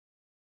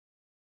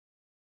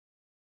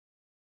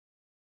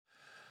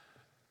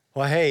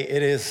Well, hey,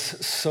 it is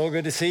so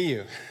good to see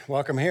you.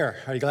 Welcome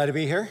here. Are you glad to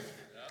be here?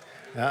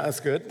 Yeah,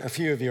 that's good. A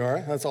few of you are.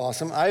 That's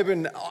awesome. I've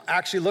been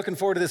actually looking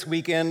forward to this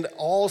weekend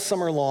all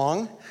summer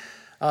long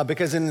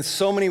because in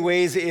so many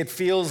ways it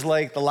feels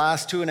like the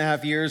last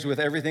 2.5 years with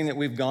everything that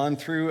we've gone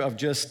through of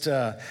just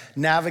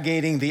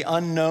navigating the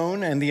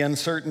unknown and the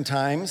uncertain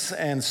times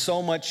and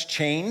so much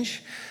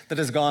change that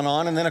has gone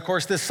on. And then, of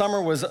course, this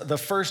summer was the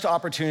first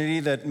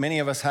opportunity that many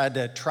of us had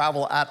to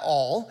travel at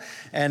all.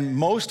 And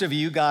most of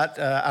you got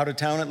out of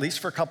town at least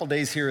for a couple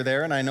days here or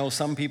there. And I know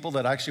some people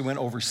that actually went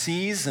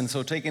overseas, and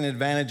so taking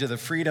advantage of the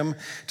freedom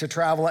to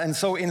travel. And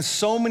so in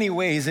so many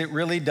ways, it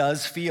really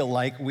does feel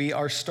like we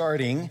are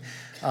starting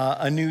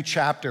a new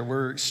chapter.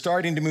 We're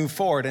starting to move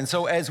forward. And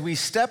so as we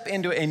step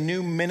into a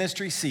new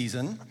ministry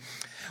season,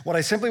 what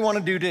I simply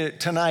want to do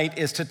tonight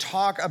is to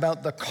talk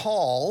about the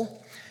call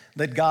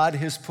that God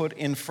has put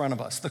in front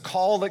of us, the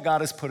call that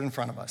God has put in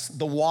front of us,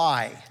 the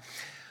why.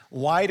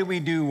 Why do we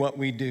do what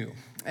we do?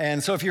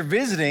 And so if you're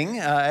visiting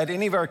at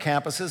any of our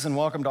campuses, and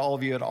welcome to all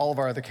of you at all of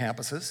our other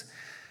campuses,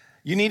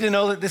 you need to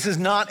know that this is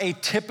not a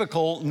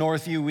typical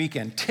Northview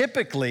weekend.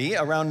 Typically,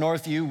 around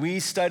Northview, we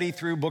study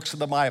through books of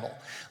the Bible,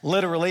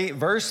 literally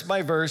verse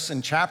by verse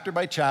and chapter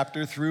by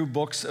chapter through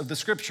books of the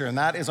Scripture, and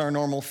that is our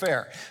normal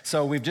fare.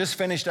 So we've just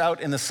finished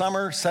out in the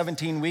summer,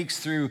 17 weeks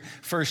through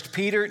 1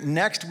 Peter.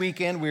 Next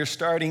weekend, we're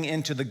starting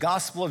into the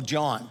Gospel of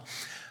John.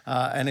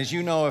 And as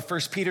you know, 1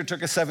 Peter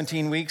took us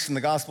 17 weeks, and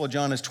the Gospel of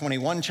John is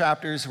 21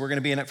 chapters. We're going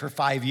to be in it for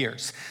 5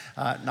 years.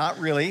 Not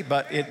really,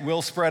 but it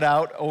will spread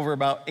out over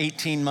about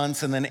 18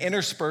 months and then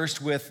interspersed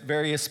with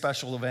various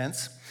special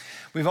events.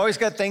 We've always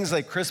got things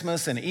like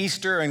Christmas and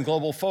Easter and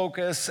Global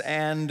Focus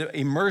and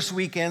Immerse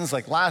weekends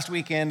like last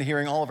weekend,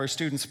 hearing all of our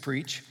students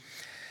preach.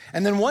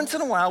 And then once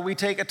in a while, we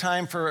take a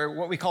time for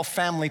what we call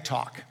family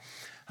talk.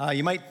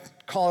 You might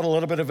call it a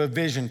little bit of a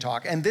vision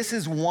talk. And this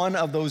is one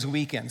of those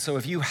weekends. So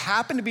if you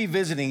happen to be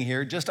visiting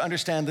here, just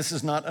understand this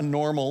is not a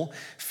normal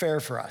fare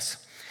for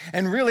us.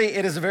 And really,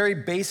 it is a very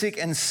basic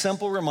and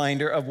simple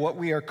reminder of what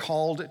we are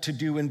called to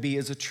do and be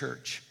as a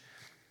church.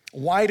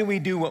 Why do we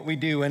do what we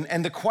do?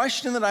 And the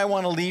question that I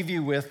want to leave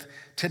you with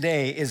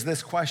today is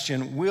this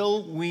question: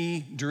 will we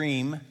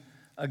dream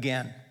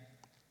again?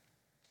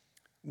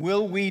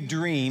 Will we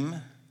dream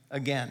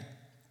again?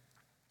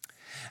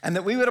 And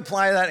that we would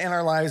apply that in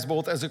our lives,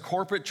 both as a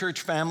corporate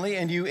church family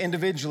and you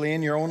individually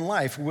in your own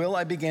life. Will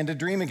I begin to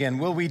dream again?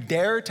 Will we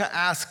dare to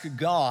ask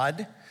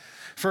God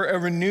for a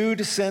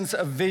renewed sense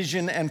of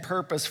vision and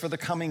purpose for the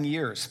coming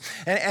years?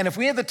 And if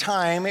we had the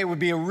time, it would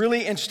be a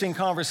really interesting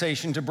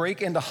conversation to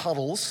break into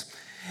huddles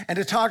and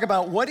to talk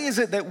about what is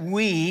it that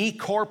we,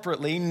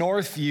 corporately,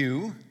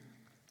 Northview,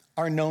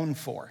 are known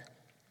for.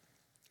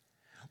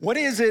 What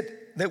is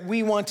it that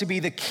we want to be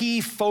the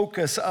key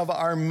focus of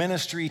our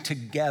ministry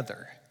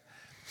together?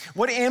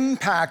 What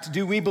impact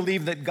do we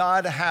believe that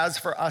God has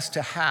for us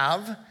to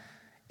have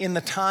in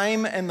the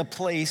time and the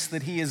place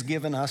that He has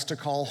given us to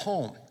call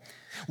home?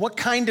 What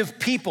kind of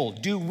people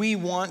do we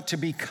want to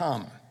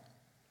become?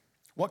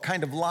 What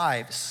kind of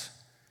lives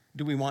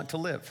do we want to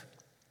live?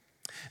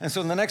 And so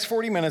in the next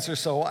 40 minutes or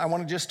so, I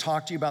want to just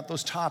talk to you about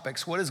those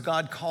topics. What has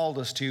God called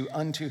us to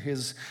unto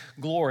His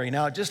glory?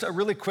 Now, just a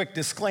really quick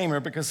disclaimer,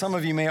 because some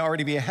of you may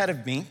already be ahead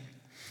of me,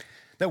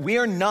 that we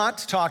are not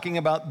talking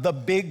about the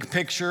big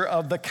picture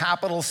of the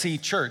capital C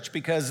church,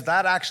 because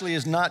that actually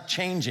is not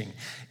changing.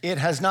 It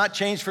has not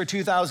changed for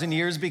 2,000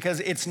 years because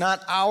it's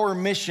not our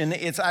mission,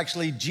 it's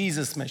actually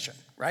Jesus' mission,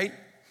 right?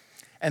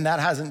 And that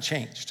hasn't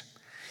changed.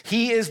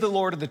 He is the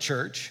Lord of the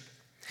church,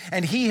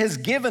 and He has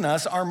given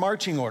us our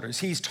marching orders.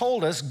 He's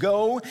told us,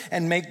 go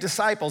and make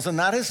disciples, and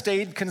that has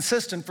stayed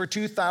consistent for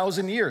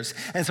 2,000 years.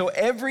 And so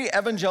every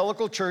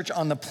evangelical church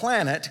on the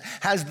planet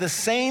has the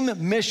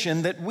same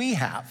mission that we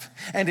have,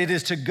 and it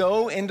is to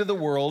go into the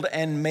world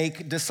and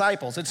make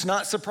disciples. It's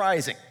not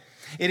surprising.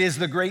 It is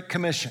the Great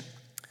Commission.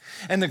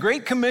 And the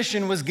Great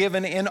Commission was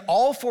given in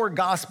all 4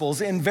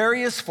 Gospels in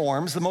various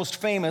forms. The most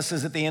famous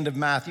is at the end of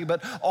Matthew,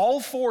 but all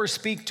 4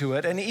 speak to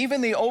it, and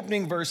even the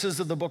opening verses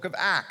of the book of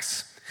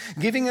Acts,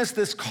 giving us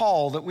this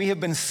call that we have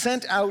been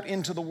sent out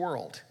into the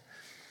world.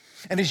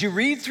 And as you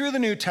read through the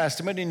New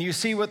Testament and you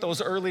see what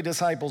those early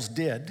disciples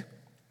did,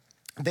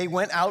 they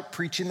went out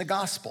preaching the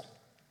gospel.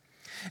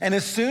 And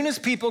as soon as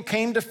people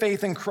came to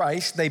faith in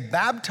Christ, they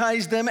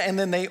baptized them and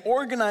then they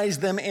organized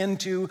them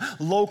into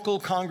local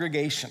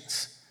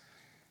congregations.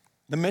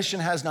 The mission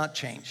has not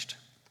changed.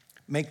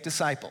 Make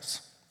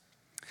disciples.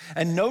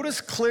 And notice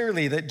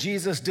clearly that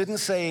Jesus didn't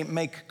say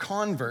make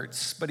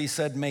converts, but He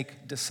said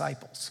make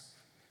disciples.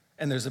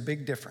 And there's a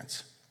big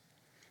difference.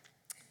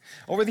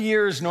 Over the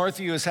years,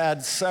 Northview has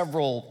had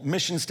several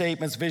mission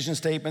statements, vision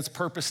statements,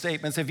 purpose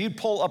statements. If you'd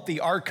pull up the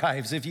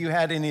archives, if you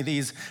had any of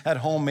these at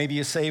home, maybe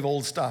you save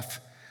old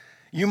stuff,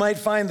 you might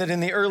find that in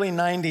the early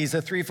 90s,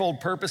 a threefold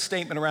purpose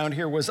statement around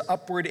here was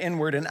upward,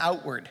 inward, and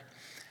outward.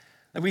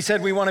 And we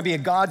said we want to be a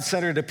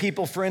God-centered, a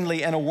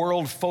people-friendly, and a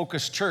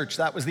world-focused church.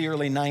 That was the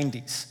early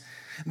 90s.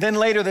 Then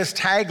later, this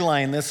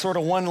tagline, this sort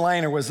of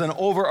one-liner, was an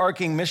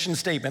overarching mission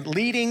statement,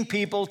 leading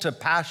people to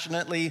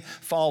passionately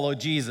follow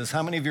Jesus.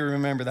 How many of you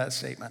remember that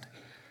statement?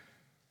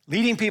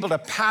 leading people to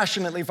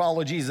passionately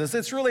follow Jesus.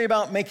 It's really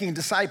about making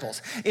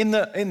disciples. In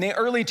the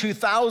early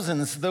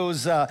 2000s,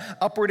 those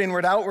upward,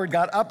 inward, outward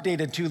got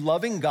updated to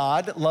loving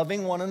God,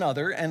 loving one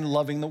another, and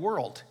loving the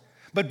world.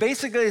 But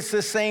basically, it's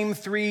the same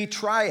three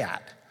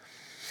triad.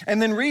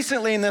 And then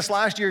recently, in this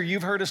last year,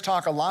 you've heard us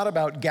talk a lot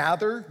about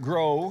gather,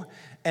 grow,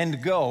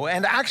 and go.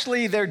 And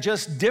actually, they're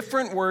just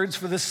different words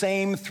for the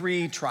same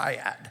three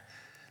triad.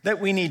 That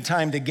we need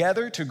time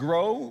together to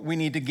grow, we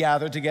need to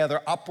gather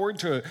together upward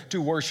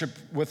to worship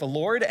with the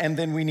Lord, and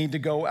then we need to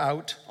go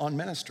out on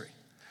ministry.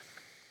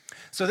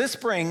 So this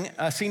spring,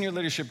 a senior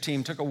leadership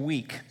team took a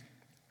week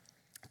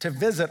to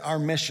visit our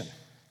mission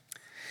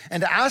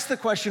and to ask the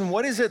question,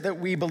 what is it that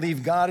we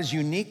believe God has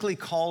uniquely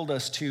called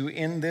us to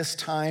in this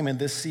time and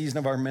this season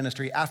of our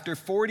ministry? After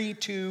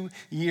 42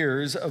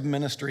 years of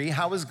ministry,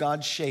 how has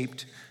God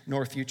shaped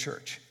Northview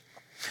Church?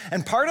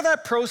 And part of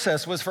that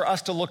process was for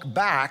us to look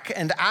back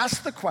and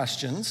ask the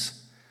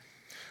questions,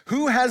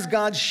 who has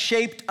God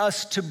shaped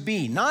us to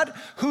be? Not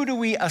who do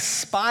we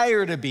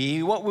aspire to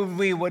be, what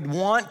we would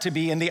want to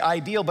be in the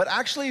ideal, but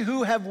actually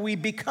who have we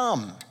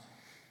become?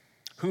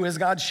 Who has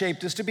God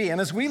shaped us to be?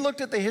 And as we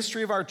looked at the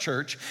history of our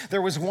church,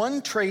 there was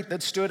one trait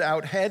that stood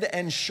out head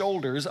and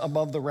shoulders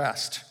above the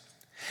rest.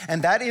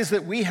 And that is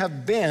that we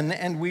have been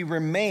and we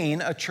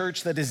remain a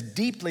church that is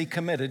deeply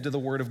committed to the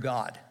Word of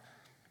God.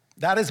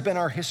 That has been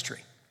our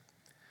history.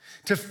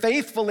 To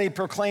faithfully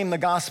proclaim the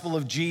gospel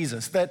of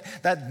Jesus,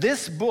 that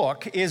this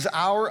book is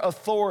our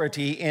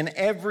authority in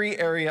every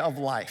area of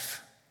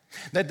life.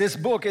 That this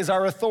book is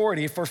our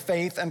authority for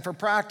faith and for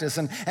practice.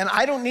 And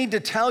I don't need to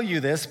tell you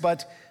this,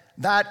 but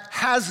that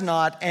has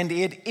not and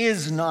it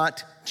is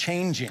not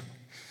changing.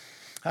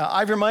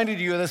 I've reminded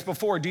you of this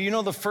before. Do you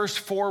know the first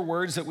 4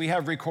 words that we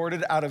have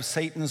recorded out of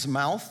Satan's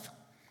mouth?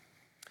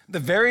 The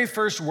very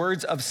first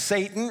words of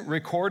Satan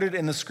recorded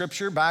in the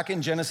scripture back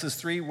in Genesis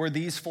 3 were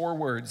these 4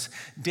 words.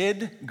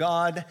 Did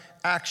God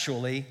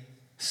actually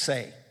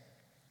say?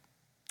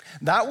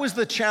 That was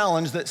the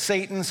challenge that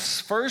Satan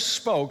first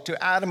spoke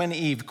to Adam and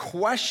Eve,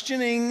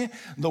 questioning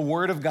the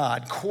Word of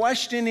God,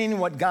 questioning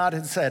what God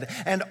had said.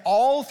 And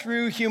all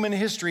through human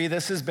history,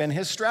 this has been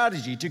his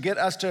strategy, to get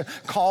us to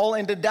call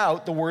into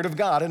doubt the Word of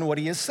God and what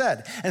he has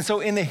said. And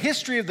so in the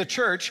history of the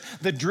church,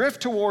 the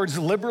drift towards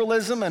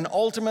liberalism and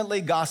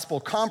ultimately gospel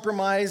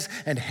compromise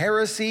and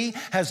heresy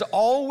has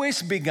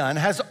always begun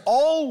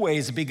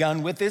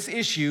with this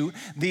issue,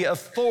 the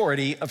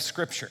authority of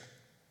Scripture.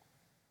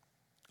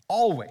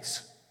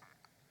 Always.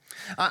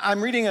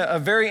 I'm reading a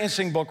very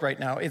interesting book right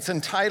now. It's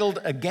entitled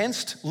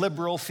Against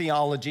Liberal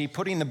Theology,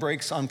 Putting the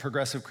Brakes on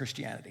Progressive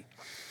Christianity.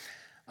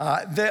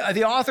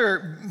 The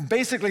author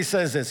basically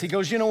says this. He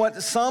goes, you know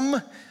what? Some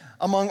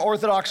among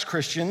Orthodox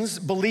Christians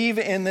believe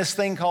in this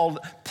thing called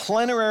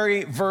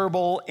plenary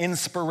verbal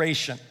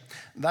inspiration.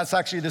 That's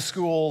actually the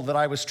school that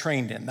I was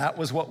trained in. That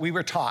was what we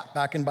were taught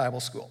back in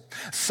Bible school.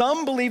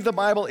 Some believe the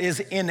Bible is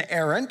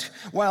inerrant,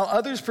 while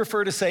others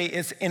prefer to say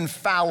it's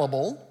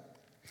infallible.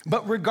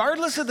 But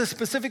regardless of the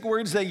specific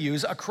words they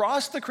use,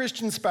 across the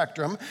Christian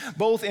spectrum,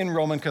 both in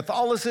Roman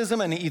Catholicism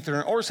and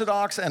Eastern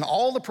Orthodox and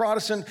all the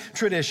Protestant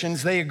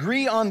traditions, they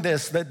agree on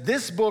this, that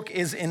this book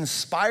is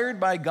inspired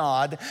by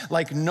God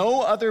like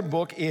no other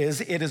book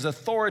is. It is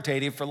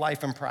authoritative for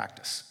life and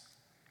practice.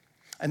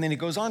 And then he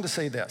goes on to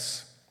say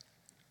this.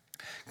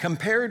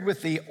 Compared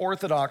with the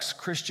Orthodox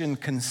Christian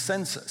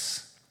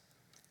consensus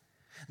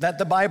that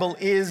the Bible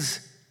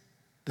is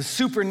the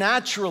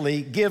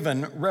supernaturally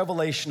given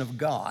revelation of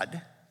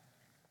God,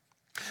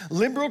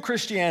 liberal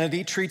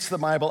Christianity treats the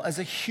Bible as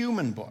a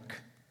human book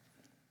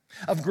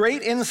of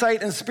great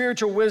insight and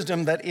spiritual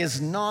wisdom that is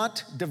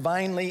not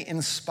divinely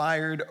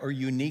inspired or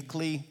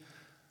uniquely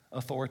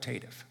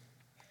authoritative.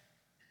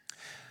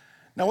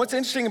 Now, what's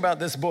interesting about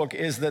this book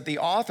is that the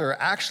author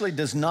actually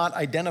does not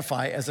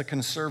identify as a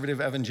conservative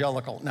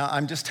evangelical. Now,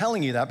 I'm just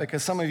telling you that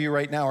because some of you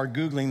right now are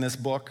Googling this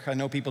book. I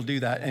know people do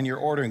that, and you're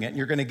ordering it, and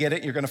you're going to get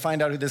it. You're going to find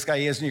out who this guy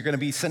is, and you're going to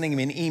be sending him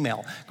an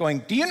email going,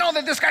 do you know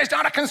that this guy's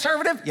not a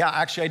conservative? Yeah,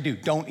 actually, I do.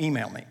 Don't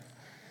email me.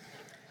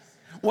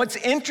 What's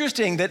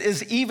interesting that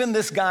is even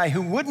this guy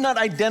who would not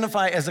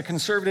identify as a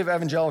conservative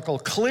evangelical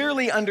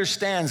clearly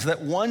understands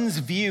that one's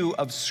view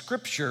of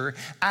Scripture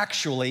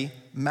actually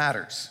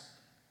matters.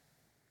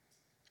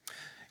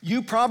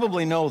 You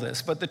probably know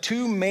this, but the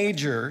 2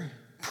 major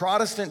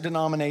Protestant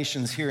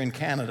denominations here in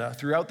Canada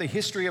throughout the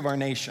history of our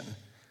nation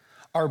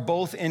are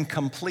both in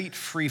complete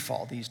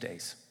freefall these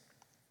days.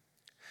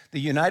 The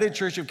United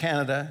Church of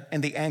Canada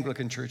and the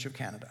Anglican Church of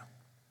Canada.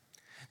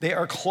 They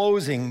are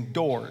closing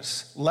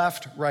doors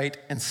left, right,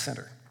 and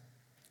center,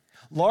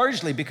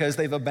 largely because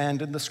they've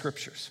abandoned the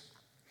Scriptures.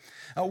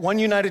 One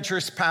United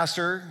Church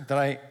pastor that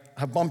I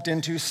have bumped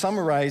into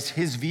summarized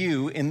his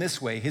view in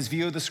this way, his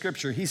view of the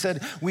Scripture. He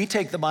said, we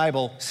take the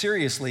Bible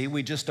seriously,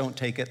 we just don't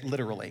take it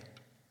literally.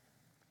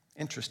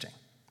 Interesting.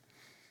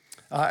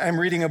 I'm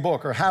reading a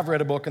book, or have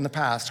read a book in the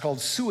past, called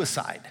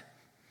Suicide.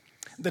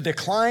 The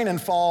Decline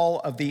and Fall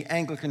of the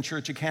Anglican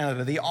Church of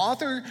Canada. The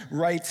author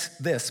writes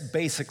this,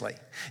 basically.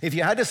 If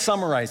you had to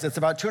summarize, it's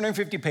about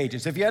 250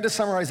 pages. If you had to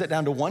summarize it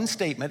down to one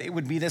statement, it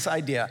would be this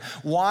idea.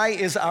 Why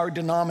is our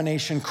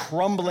denomination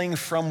crumbling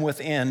from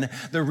within?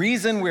 The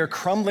reason we're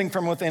crumbling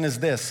from within is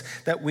this,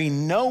 that we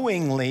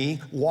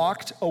knowingly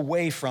walked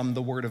away from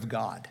the Word of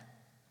God.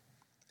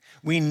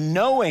 We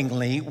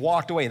knowingly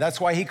walked away.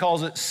 That's why he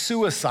calls it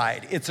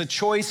suicide. It's a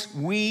choice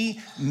we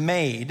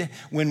made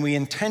when we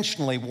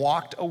intentionally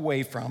walked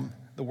away from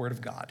the Word of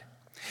God.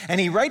 And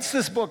he writes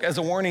this book as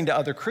a warning to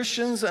other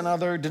Christians and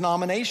other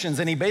denominations.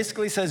 And he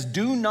basically says,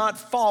 do not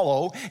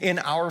follow in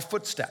our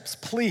footsteps.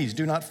 Please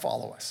do not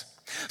follow us.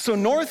 So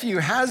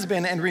Northview has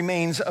been and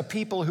remains a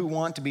people who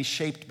want to be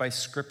shaped by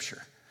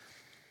Scripture.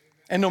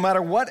 And no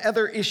matter what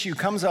other issue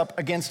comes up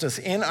against us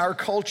in our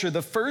culture,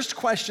 the first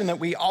question that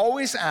we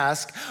always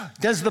ask,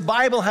 does the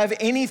Bible have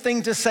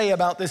anything to say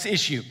about this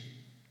issue?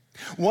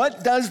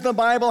 What does the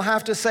Bible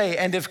have to say?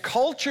 And if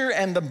culture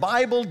and the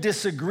Bible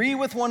disagree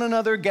with one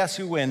another, guess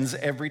who wins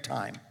every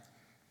time?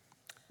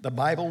 The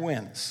Bible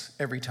wins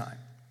every time.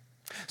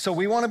 So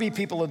we want to be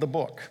people of the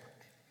book.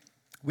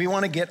 We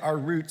want to get our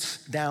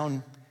roots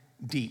down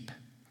deep.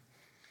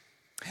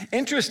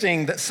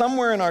 Interesting that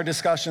somewhere in our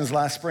discussions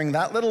last spring,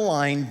 that little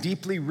line,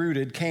 deeply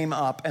rooted, came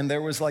up, and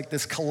there was like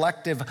this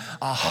collective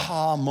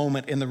aha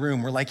moment in the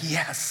room. We're like,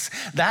 yes,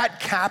 that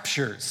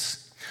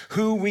captures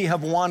who we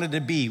have wanted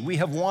to be. We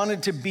have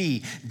wanted to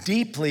be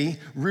deeply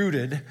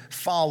rooted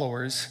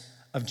followers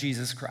of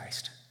Jesus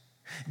Christ.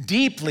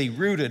 Deeply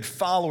rooted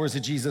followers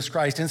of Jesus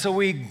Christ. And so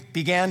we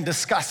began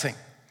discussing.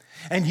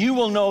 And you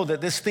will know that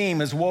this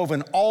theme is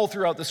woven all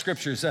throughout the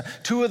Scriptures.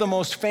 Two of the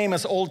most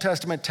famous Old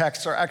Testament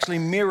texts are actually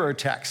mirror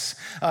texts.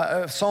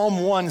 Psalm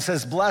 1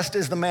 says, blessed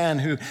is the man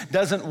who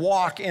doesn't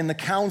walk in the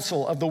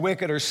counsel of the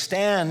wicked or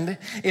stand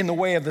in the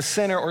way of the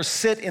sinner or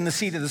sit in the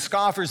seat of the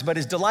scoffers, but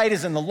his delight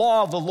is in the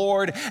law of the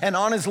Lord, and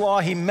on his law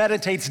he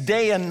meditates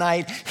day and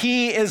night.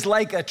 He is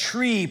like a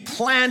tree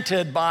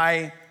planted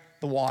by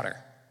the water.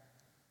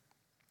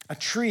 A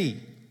tree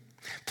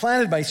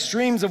planted by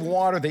streams of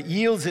water that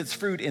yields its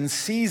fruit in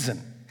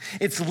season.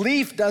 Its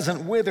leaf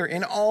doesn't wither.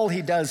 In all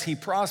he does, he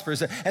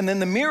prospers. And then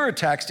the mirror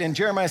text in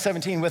Jeremiah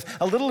 17 with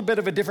a little bit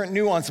of a different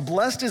nuance.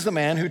 Blessed is the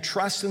man who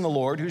trusts in the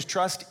Lord, whose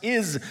trust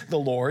is the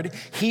Lord.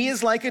 He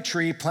is like a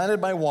tree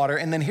planted by water.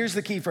 And then here's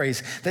the key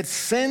phrase, that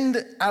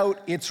send out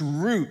its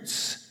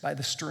roots by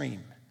the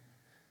stream.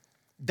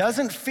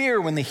 Doesn't fear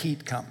when the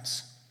heat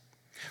comes,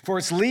 for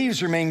its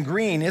leaves remain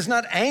green, is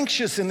not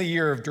anxious in the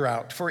year of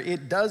drought, for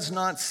it does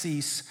not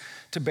cease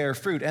to bear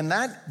fruit. And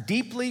that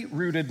deeply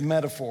rooted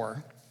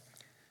metaphor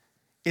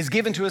is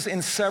given to us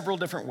in several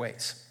different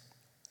ways.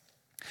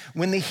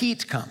 When the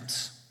heat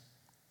comes,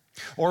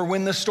 or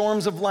when the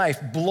storms of life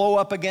blow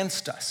up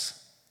against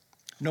us,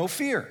 no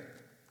fear.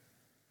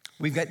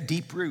 We've got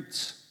deep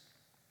roots.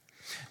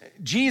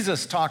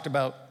 Jesus talked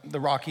about the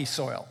rocky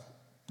soil,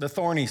 the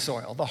thorny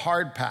soil, the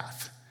hard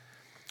path,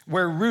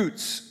 where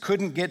roots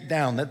couldn't get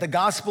down, that the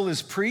gospel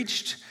is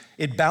preached,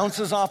 it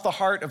bounces off the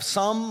heart of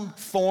some,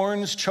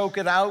 thorns choke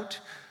it out,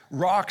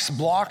 rocks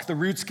block the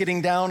roots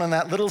getting down, and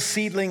that little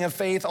seedling of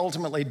faith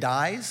ultimately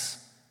dies.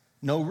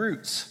 No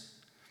roots.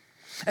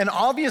 And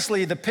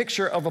obviously, the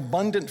picture of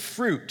abundant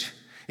fruit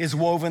is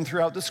woven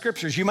throughout the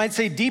Scriptures. You might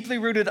say, deeply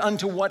rooted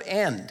unto what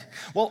end?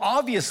 Well,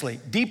 obviously,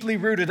 deeply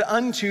rooted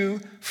unto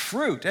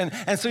fruit.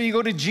 And so you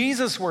go to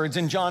Jesus' words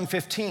in John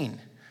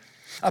 15.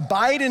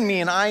 Abide in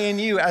me and I in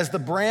you, as the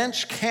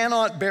branch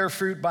cannot bear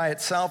fruit by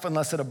itself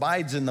unless it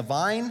abides in the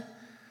vine.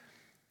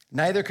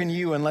 Neither can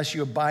you unless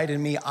you abide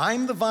in me.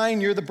 I'm the vine,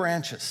 you're the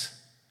branches.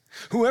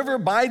 Whoever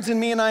abides in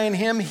me and I in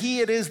him, he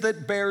it is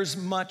that bears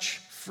much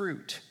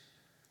fruit.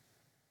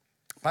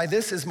 By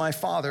this is my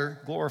Father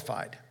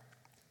glorified.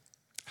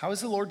 How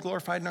is the Lord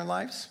glorified in our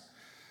lives?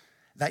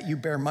 That you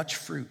bear much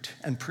fruit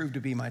and prove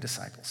to be my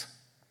disciples.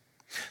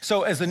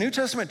 So as the New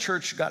Testament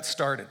church got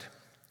started,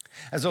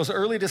 as those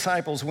early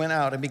disciples went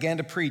out and began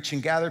to preach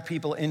and gather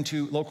people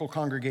into local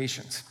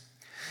congregations,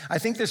 I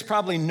think there's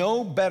probably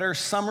no better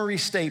summary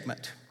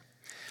statement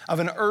of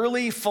an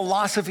early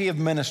philosophy of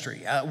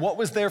ministry. What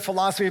was their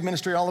philosophy of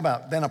ministry all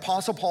about? Than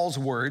Apostle Paul's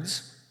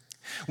words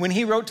when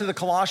he wrote to the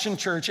Colossian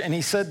church, and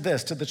he said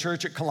this to the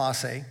church at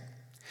Colossae,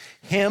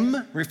 him,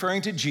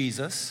 referring to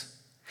Jesus,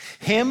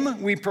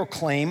 him we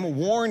proclaim,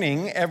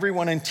 warning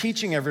everyone and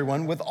teaching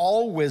everyone with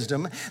all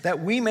wisdom, that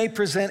we may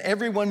present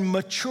everyone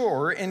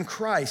mature in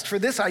Christ. For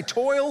this I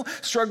toil,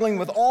 struggling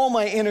with all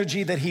my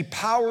energy that he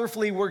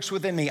powerfully works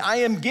within me. I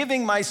am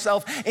giving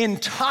myself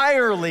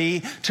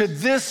entirely to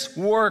this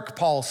work,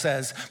 Paul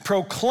says,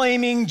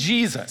 proclaiming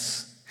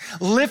Jesus,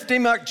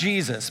 lifting up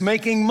Jesus,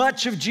 making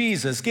much of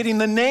Jesus, getting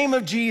the name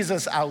of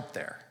Jesus out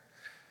there.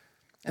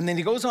 And then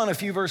he goes on a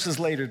few verses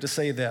later to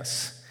say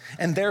this,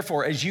 and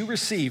therefore, as you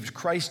received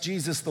Christ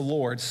Jesus the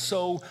Lord,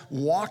 so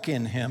walk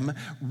in him,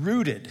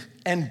 rooted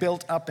and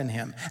built up in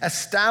him,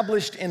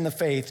 established in the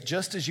faith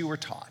just as you were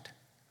taught,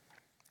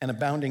 and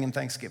abounding in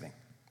thanksgiving.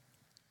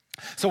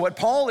 So what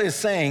Paul is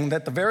saying,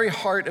 that the very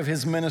heart of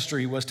his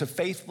ministry was to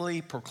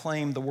faithfully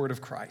proclaim the word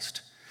of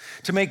Christ,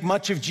 to make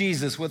much of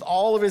Jesus with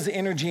all of his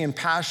energy and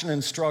passion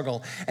and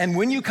struggle. And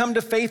when you come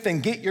to faith, then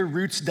get your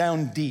roots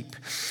down deep.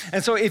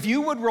 And so if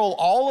you would roll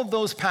all of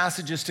those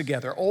passages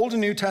together, Old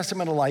and New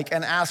Testament alike,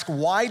 and ask,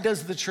 why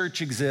does the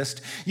church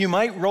exist? You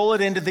might roll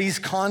it into these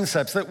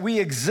concepts that we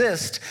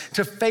exist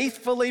to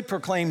faithfully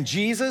proclaim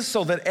Jesus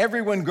so that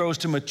everyone grows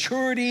to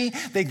maturity,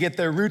 they get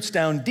their roots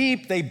down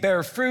deep, they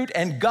bear fruit,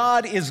 and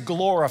God is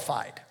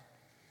glorified.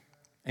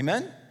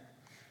 Amen?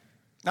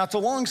 Now, it's a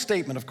long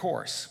statement, of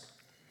course.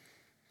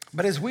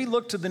 But as we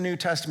look to the New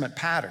Testament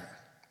pattern,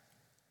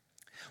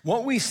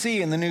 what we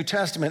see in the New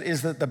Testament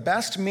is that the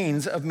best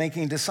means of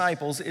making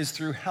disciples is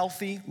through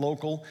healthy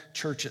local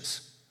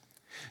churches,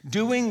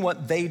 doing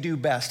what they do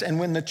best. And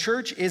when the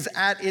church is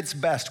at its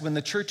best, when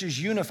the church is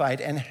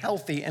unified and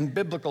healthy and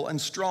biblical and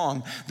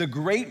strong, the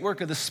great work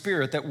of the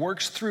Spirit that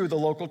works through the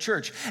local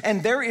church.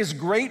 And there is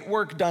great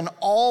work done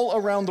all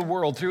around the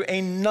world through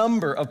a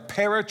number of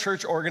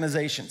parachurch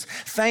organizations.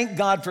 Thank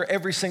God for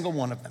every single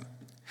one of them.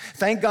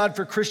 Thank God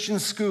for Christian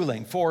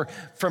schooling,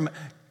 from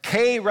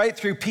K right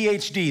through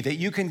PhD, that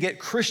you can get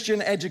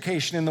Christian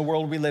education in the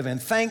world we live in.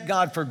 Thank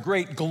God for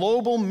great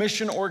global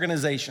mission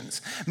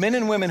organizations, men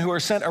and women who are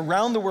sent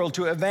around the world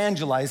to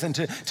evangelize and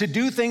to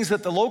do things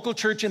that the local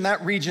church in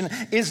that region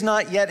is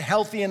not yet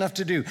healthy enough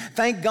to do.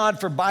 Thank God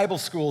for Bible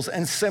schools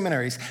and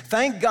seminaries.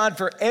 Thank God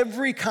for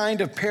every kind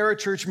of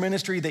parachurch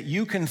ministry that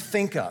you can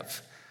think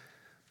of.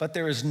 But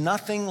there is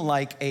nothing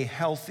like a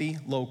healthy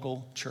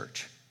local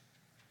church.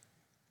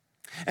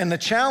 And the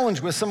challenge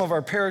with some of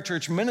our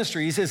parachurch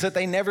ministries is that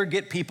they never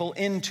get people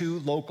into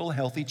local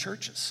healthy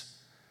churches.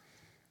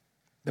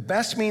 The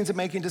best means of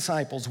making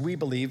disciples, we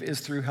believe,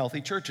 is through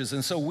healthy churches.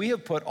 And so we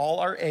have put all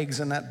our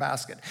eggs in that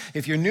basket.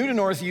 If you're new to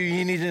Northview,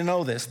 you need to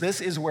know this. This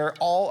is where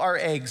all our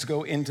eggs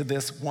go into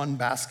this one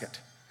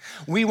basket.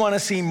 We want to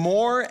see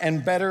more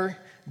and better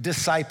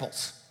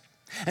disciples.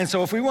 And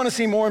so if we want to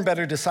see more and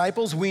better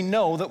disciples, we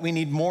know that we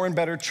need more and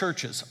better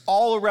churches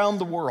all around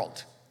the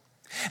world.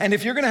 And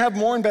if you're going to have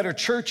more and better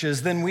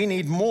churches, then we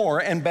need more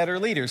and better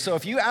leaders. So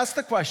if you ask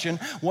the question,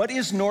 what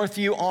is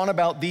Northview on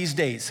about these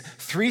days?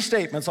 3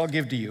 statements I'll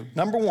give to you.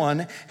 Number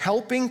 1,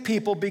 helping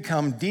people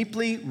become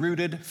deeply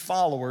rooted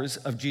followers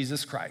of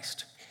Jesus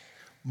Christ.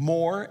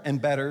 More and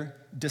better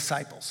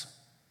disciples.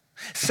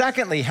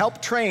 Secondly,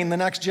 help train the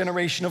next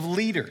generation of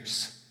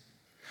leaders.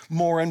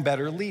 More and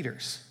better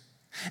leaders.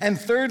 And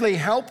thirdly,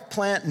 help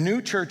plant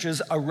new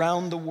churches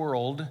around the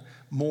world.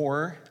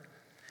 More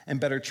and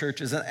better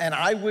churches. And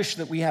I wish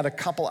that we had a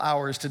couple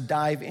hours to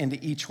dive into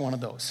each one of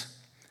those,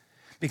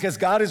 because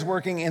God is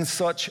working in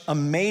such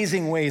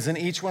amazing ways in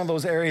each one of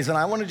those areas. And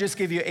I want to just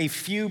give you a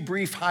few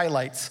brief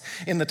highlights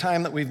in the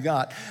time that we've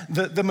got.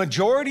 The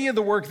majority of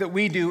the work that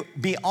we do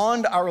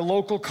beyond our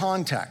local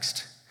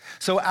context,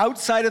 so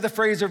outside of the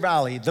Fraser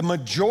Valley, the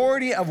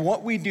majority of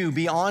what we do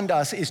beyond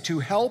us is to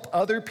help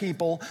other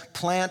people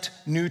plant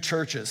new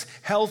churches,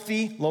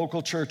 healthy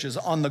local churches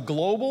on the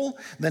global,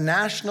 the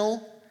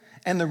national,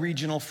 and the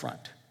regional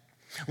front.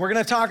 We're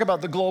going to talk about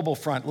the global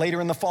front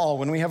later in the fall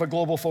when we have a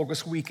Global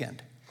Focus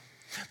weekend.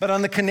 But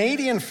on the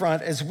Canadian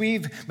front, as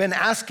we've been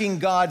asking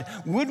God,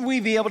 would we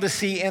be able to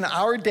see in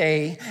our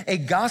day a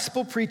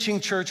gospel preaching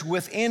church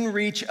within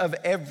reach of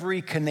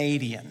every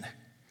Canadian?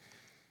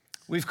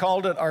 We've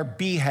called it our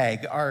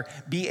BHAG, our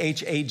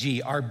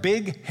BHAG, our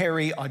big,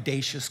 hairy,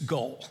 audacious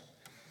goal.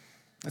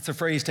 That's a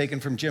phrase taken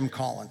from Jim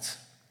Collins.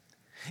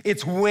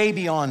 It's way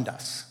beyond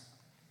us.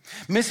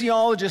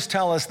 Missiologists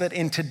tell us that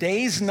in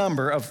today's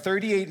number of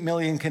 38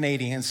 million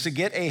Canadians, to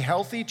get a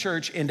healthy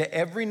church into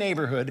every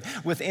neighborhood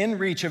within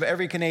reach of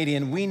every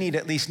Canadian, we need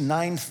at least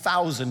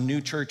 9,000 new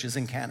churches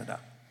in Canada.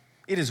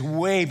 It is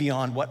way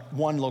beyond what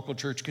one local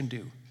church can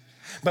do.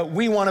 But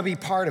we want to be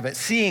part of it,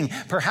 seeing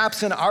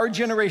perhaps in our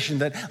generation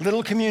that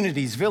little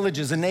communities,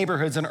 villages, and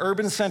neighborhoods and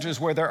urban centers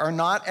where there are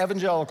not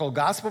evangelical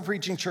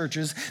gospel-preaching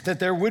churches, that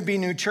there would be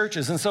new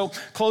churches. And so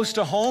close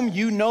to home,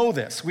 you know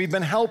this. We've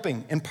been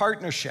helping in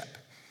partnership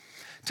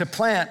to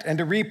plant and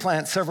to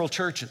replant several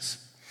churches.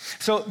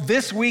 So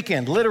this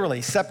weekend,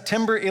 literally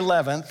September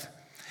 11th,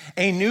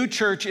 a new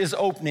church is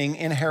opening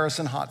in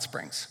Harrison Hot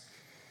Springs.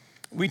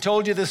 We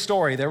told you this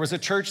story. There was a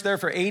church there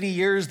for 80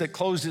 years that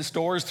closed its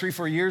doors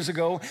 3-4 years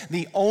ago,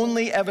 the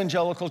only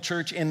evangelical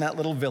church in that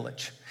little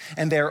village.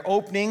 And they're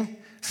opening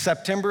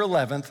September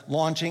 11th,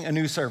 launching a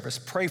new service.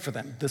 Pray for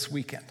them this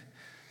weekend.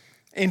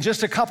 In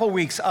just a couple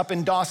weeks, up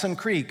in Dawson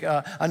Creek,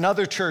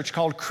 another church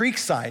called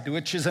Creekside,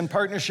 which is in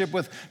partnership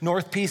with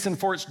North Peace and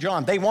Fort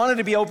John. They wanted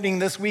to be opening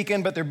this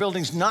weekend, but their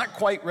building's not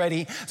quite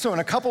ready. So in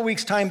a couple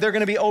weeks' time, they're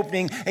going to be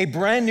opening a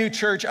brand new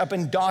church up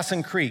in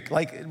Dawson Creek,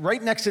 like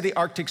right next to the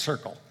Arctic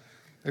Circle.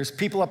 There's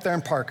people up there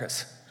in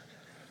parkas.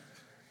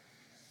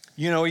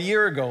 You know, a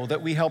year ago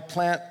that we helped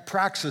plant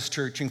Praxis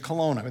Church in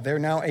Kelowna. They're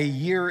now a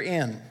year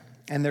in,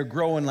 and they're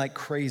growing like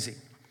crazy.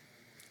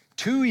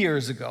 2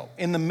 years ago,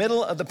 in the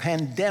middle of the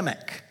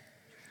pandemic,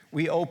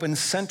 we opened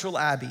Central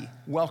Abbey.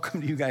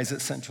 Welcome to you guys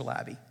at Central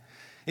Abbey.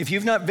 If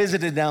you've not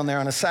visited down there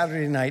on a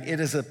Saturday night,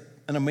 it is an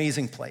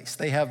amazing place.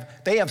 They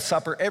have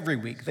supper every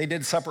week. They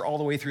did supper all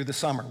the way through the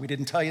summer. We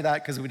didn't tell you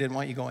that because we didn't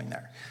want you going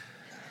there.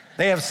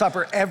 They have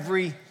supper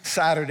every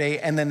Saturday,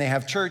 and then they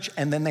have church,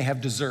 and then they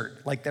have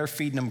dessert. Like, they're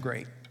feeding them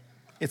great.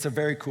 It's a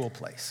very cool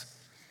place.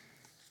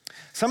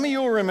 Some of you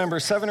will remember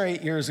 7 or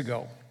 8 years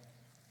ago,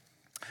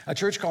 a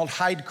church called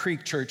Hyde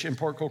Creek Church in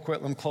Port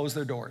Coquitlam closed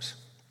their doors.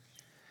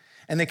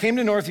 And they came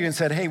to Northview and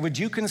said, hey, would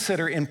you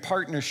consider, in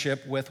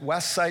partnership with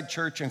Westside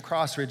Church and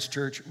Crossridge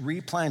Church,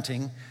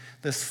 replanting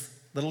this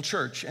little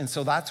church? And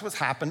so that's what's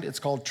happened. It's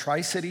called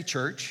Tri-City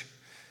Church.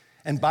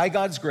 And by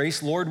God's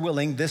grace, Lord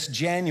willing, this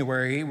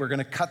January, we're going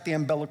to cut the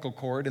umbilical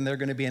cord and they're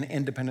going to be an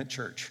independent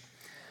church.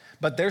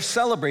 But they're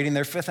celebrating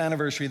their 5th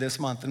anniversary this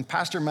month. And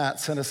Pastor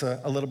Matt sent us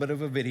a little bit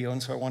of a video,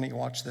 and so I want you to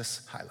watch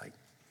this highlight.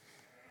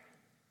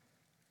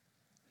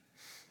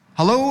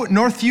 Hello,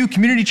 Northview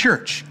Community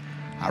Church.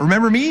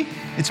 Remember me?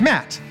 It's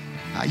Matt.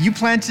 You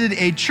planted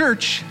a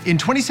church in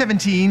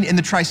 2017 in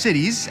the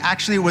Tri-Cities.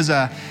 Actually, it was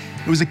a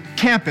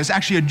campus,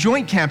 actually a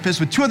joint campus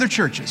with 2 other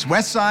churches,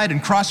 Westside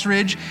and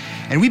Crossridge,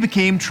 and we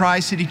became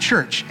Tri-City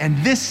Church. And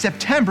this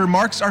September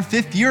marks our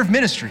 5th year of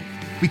ministry.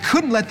 We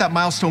couldn't let that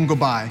milestone go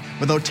by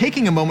without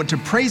taking a moment to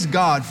praise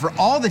God for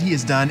all that He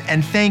has done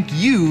and thank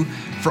you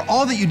for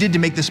all that you did to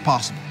make this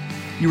possible.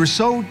 You were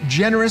so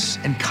generous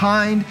and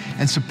kind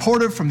and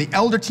supportive from the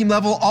elder team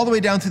level all the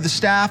way down through the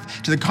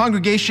staff to the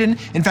congregation.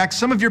 In fact,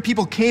 some of your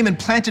people came and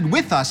planted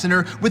with us and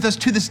are with us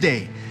to this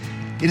day.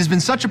 It has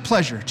been such a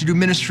pleasure to do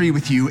ministry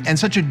with you and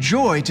such a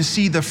joy to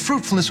see the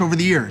fruitfulness over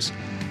the years.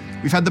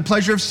 We've had the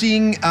pleasure of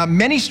seeing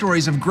many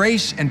stories of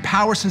grace and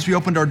power since we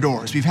opened our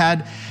doors. We've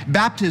had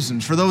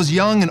baptisms for those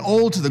young and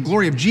old to the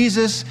glory of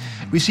Jesus.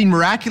 We've seen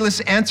miraculous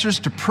answers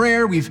to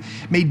prayer. We've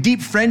made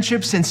deep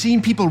friendships and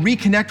seen people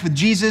reconnect with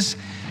Jesus.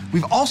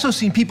 We've also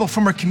seen people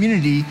from our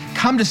community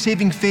come to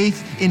saving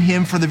faith in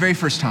Him for the very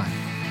first time.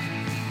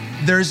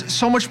 There's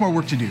so much more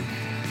work to do,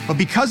 but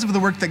because of the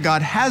work that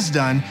God has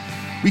done,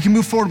 we can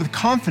move forward with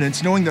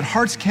confidence, knowing that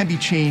hearts can be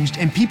changed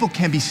and people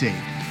can be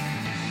saved.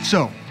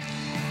 So,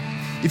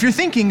 if you're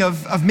thinking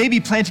of maybe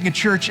planting a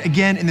church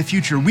again in the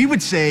future, we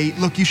would say,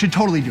 look, you should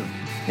totally do it.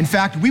 In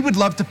fact, we would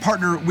love to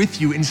partner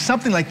with you in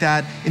something like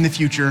that in the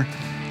future,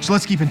 so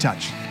let's keep in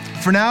touch.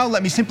 For now,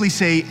 let me simply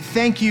say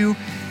thank you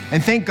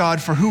and thank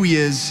God for who He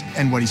is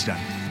and what He's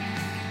done.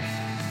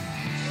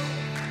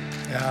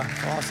 Yeah,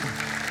 awesome.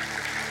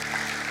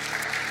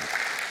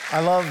 I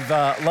love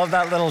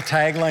that little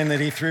tagline that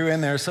he threw in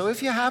there. So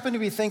if you happen to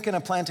be thinking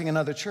of planting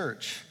another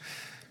church,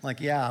 like,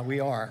 yeah, we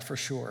are, for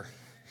sure.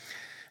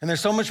 And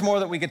there's so much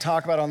more that we could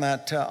talk about on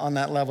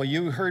that level.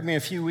 You heard me a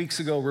few weeks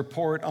ago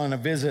report on a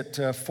visit.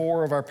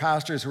 4 of our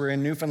pastors were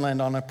in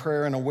Newfoundland on a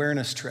prayer and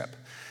awareness trip.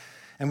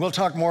 And we'll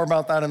talk more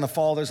about that in the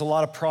fall. There's a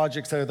lot of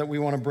projects there that we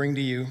want to bring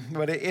to you.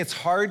 But it's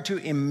hard to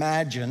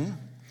imagine,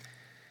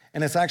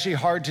 and it's actually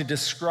hard to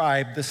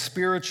describe the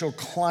spiritual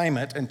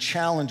climate and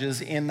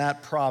challenges in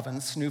that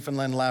province,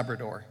 Newfoundland,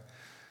 Labrador,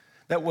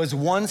 that was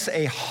once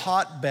a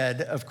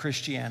hotbed of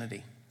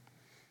Christianity.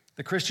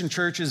 The Christian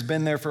church has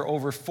been there for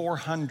over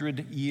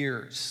 400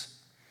 years.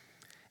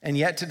 And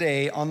yet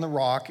today, on the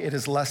Rock, it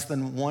is less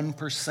than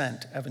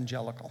 1%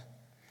 evangelical.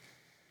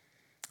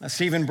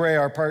 Stephen Bray,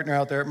 our partner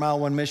out there at Mile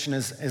One Mission,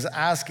 is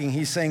asking,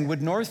 he's saying, would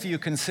Northview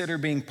consider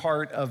being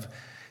part of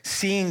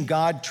seeing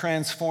God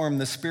transform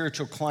the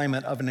spiritual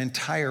climate of an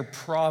entire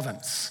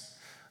province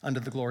under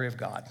the glory of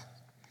God?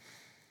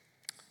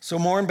 So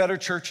more and better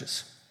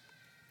churches.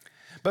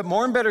 But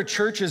more and better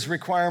churches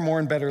require more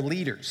and better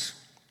leaders.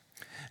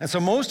 And so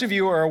most of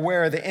you are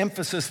aware of the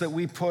emphasis that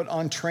we put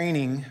on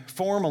training,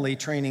 formally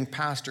training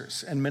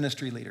pastors and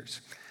ministry leaders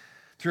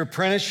through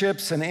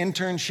apprenticeships and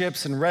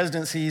internships and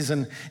residencies.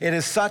 And it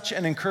is such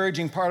an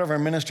encouraging part of our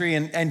ministry.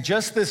 And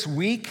just this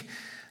week,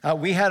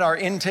 we had our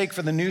intake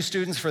for the new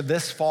students for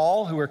this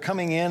fall who are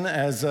coming in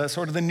as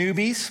sort of the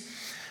newbies.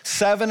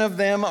 7 of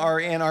them are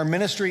in our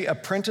ministry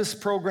apprentice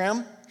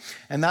program.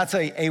 And that's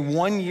a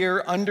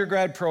 1-year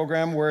undergrad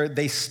program where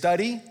they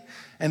study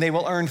and they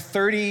will earn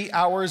 30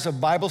 hours of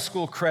Bible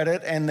school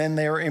credit, and then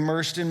they are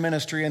immersed in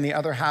ministry in the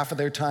other half of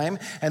their time.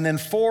 And then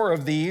 4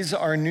 of these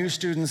are new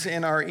students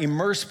in our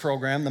Immerse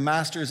program, the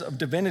Masters of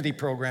Divinity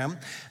program.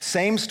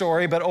 Same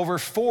story, but over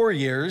 4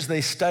 years,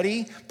 they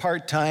study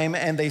part-time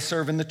and they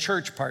serve in the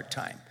church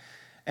part-time.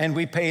 And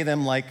we pay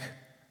them like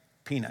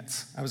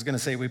peanuts. I was gonna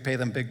say we pay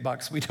them big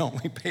bucks. We don't,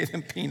 we pay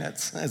them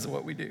peanuts. That's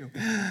what we do.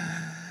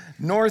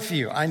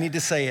 Northview, I need to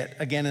say it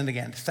again and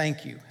again.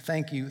 Thank you,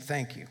 thank you,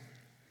 thank you.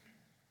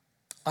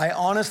 I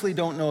honestly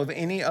don't know of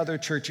any other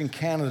church in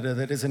Canada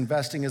that is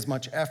investing as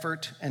much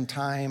effort and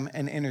time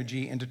and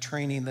energy into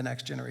training the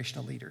next generation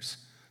of leaders.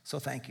 So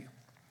thank you.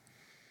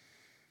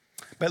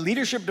 But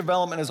leadership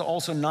development is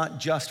also not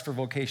just for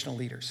vocational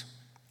leaders.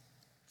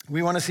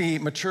 We want to see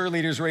mature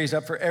leaders raised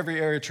up for every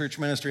area of church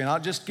ministry. And I'll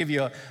just give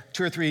you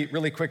 2 or 3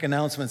 really quick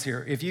announcements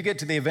here. If you get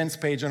to the events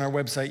page on our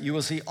website, you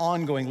will see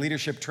ongoing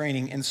leadership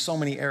training in so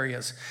many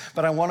areas.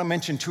 But I want to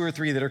mention 2 or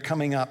 3 that are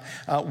coming up.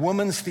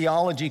 Women's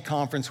Theology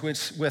Conference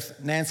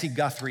with Nancy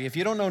Guthrie. If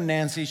you don't know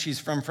Nancy, she's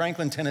from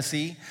Franklin,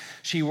 Tennessee.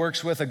 She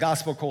works with the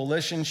Gospel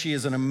Coalition. She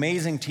is an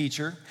amazing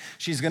teacher.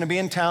 She's going to be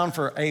in town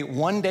for a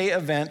one-day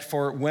event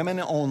for women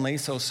only.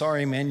 So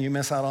sorry, men, you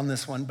miss out on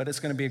this one. But it's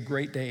going to be a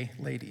great day,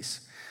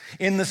 ladies.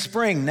 In the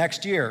spring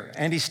next year,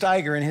 Andy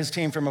Steiger and his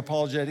team from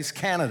Apologetics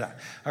Canada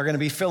are going to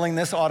be filling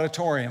this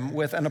auditorium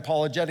with an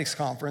apologetics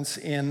conference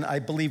I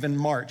believe in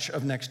March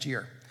of next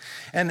year.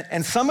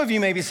 And some of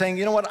you may be saying,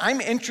 you know what, I'm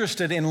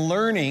interested in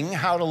learning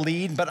how to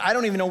lead, but I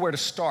don't even know where to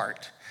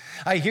start.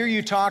 I hear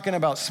you talking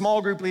about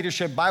small group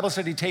leadership, Bible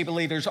study table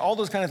leaders, all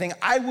those kind of things.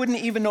 I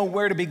wouldn't even know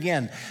where to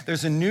begin.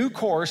 There's a new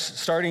course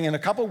starting in a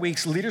couple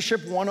weeks,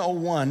 Leadership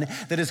 101,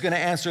 that is going to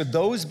answer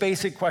those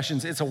basic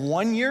questions. It's a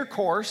 1-year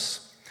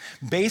course.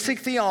 Basic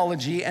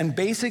theology and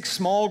basic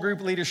small group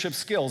leadership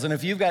skills. And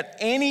if you've got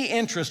any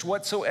interest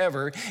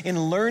whatsoever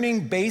in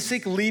learning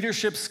basic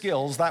leadership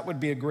skills, that would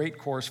be a great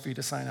course for you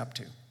to sign up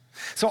to.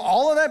 So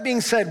all of that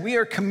being said, we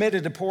are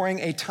committed to pouring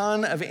a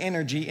ton of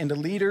energy into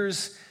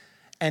leaders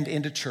and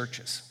into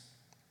churches.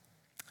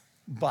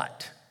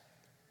 But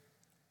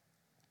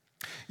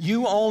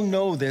you all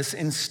know this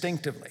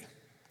instinctively,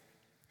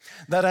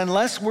 that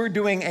unless we're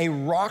doing a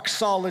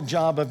rock-solid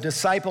job of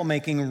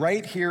disciple-making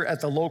right here at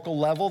the local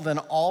level, then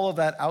all of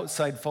that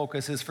outside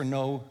focus is for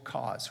no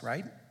cause,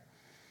 right?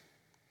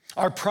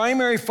 Our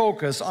primary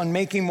focus on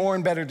making more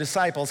and better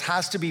disciples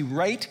has to be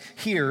right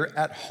here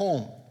at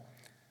home.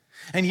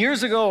 And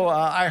years ago,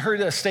 I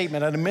heard a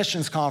statement at a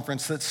missions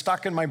conference that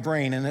stuck in my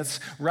brain, and it's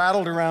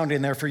rattled around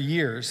in there for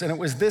years. And it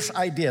was this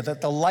idea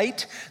that the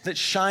light that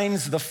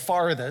shines the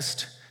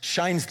farthest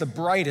shines the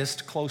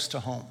brightest close to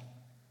home.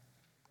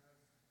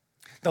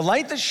 The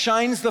light that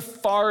shines the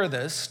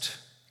farthest,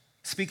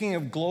 speaking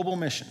of global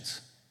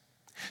missions,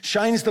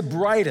 shines the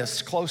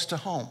brightest close to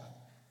home.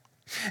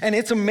 And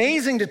it's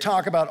amazing to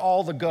talk about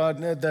all the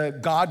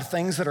God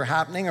things that are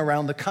happening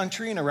around the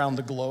country and around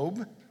the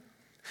globe.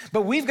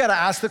 But we've got to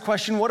ask the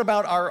question, what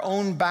about our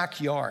own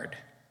backyard?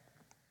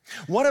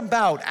 What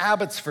about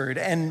Abbotsford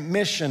and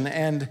Mission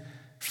and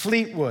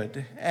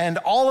Fleetwood and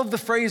all of the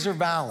Fraser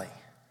Valley?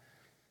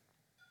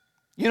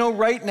 You know,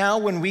 right now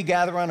when we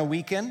gather on a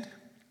weekend,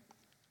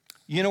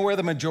 you know where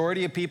the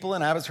majority of people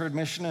in Abbotsford,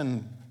 Mission,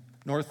 and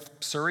North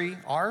Surrey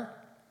are?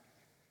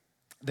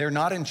 They're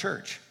not in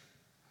church.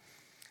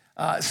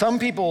 Some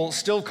people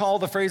still call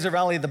the Fraser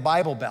Valley the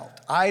Bible Belt.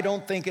 I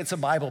don't think it's a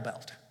Bible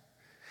Belt.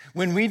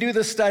 When we do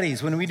the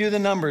studies, when we do the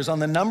numbers on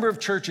the number of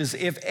churches,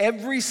 if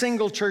every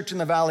single church in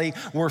the valley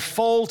were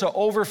full to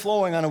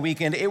overflowing on a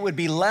weekend, it would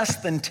be less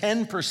than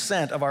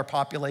 10% of our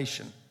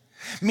population.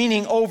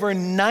 Meaning over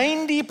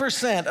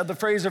 90% of the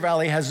Fraser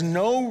Valley has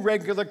no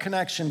regular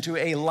connection to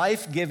a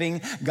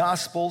life-giving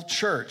gospel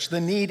church.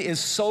 The need is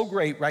so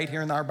great right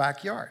here in our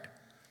backyard.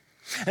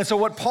 And so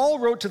what Paul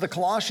wrote to the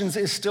Colossians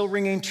is still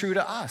ringing true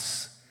to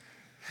us.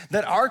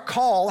 That our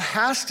call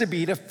has to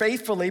be to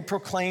faithfully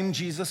proclaim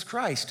Jesus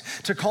Christ,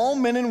 to call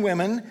men and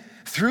women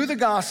through the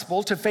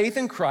gospel to faith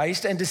in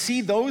Christ, and to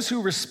see those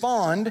who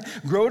respond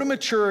grow to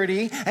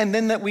maturity, and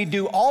then that we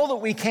do all that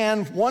we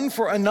can one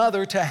for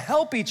another to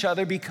help each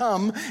other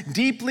become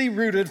deeply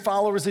rooted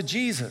followers of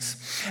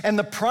Jesus. And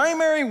the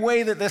primary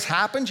way that this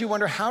happens, you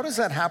wonder, how does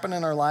that happen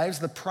in our lives?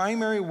 The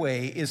primary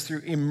way is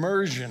through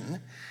immersion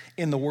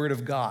in the Word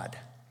of God.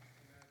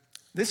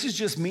 This is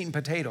just meat and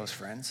potatoes,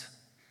 friends.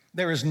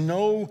 There is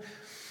no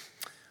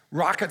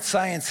rocket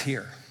science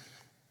here.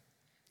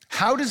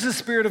 How does the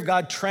Spirit of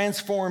God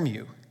transform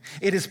you?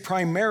 It is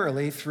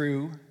primarily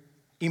through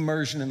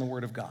immersion in the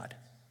Word of God.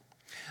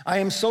 I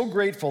am so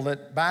grateful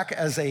that back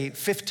as a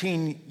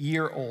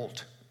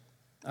 15-year-old,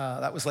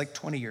 that was like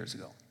 20 years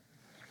ago,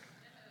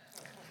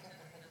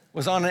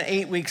 was on an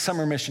 8-week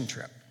summer mission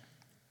trip.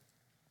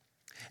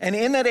 And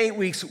in that 8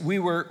 weeks, we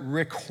were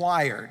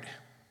required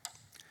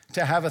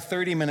to have a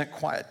 30-minute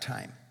quiet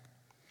time.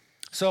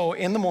 So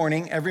in the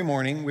morning, every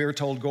morning, we were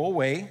told, go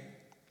away,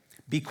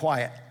 be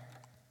quiet.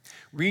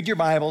 Read your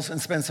Bibles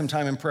and spend some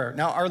time in prayer.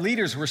 Now, our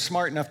leaders were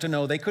smart enough to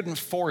know they couldn't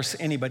force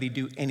anybody to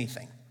do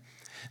anything.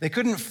 They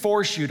couldn't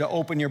force you to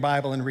open your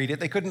Bible and read it.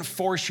 They couldn't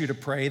force you to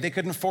pray. They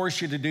couldn't force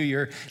you to do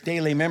your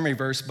daily memory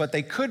verse, but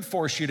they could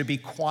force you to be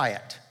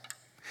quiet.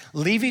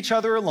 Leave each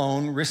other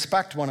alone,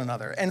 respect one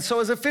another. And so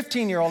as a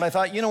 15-year-old, I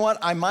thought, you know what?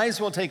 I might as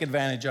well take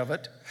advantage of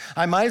it.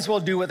 I might as well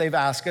do what they've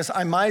asked us.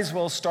 I might as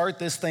well start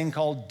this thing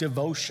called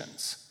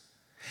devotions.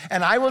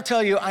 And I will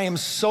tell you, I am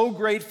so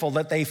grateful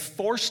that they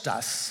forced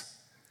us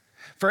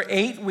for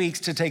 8 weeks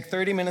to take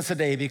 30 minutes a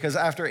day, because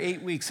after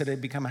 8 weeks, it had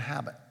become a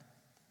habit.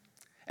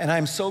 And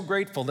I'm so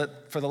grateful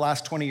that for the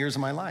last 20 years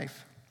of my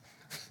life,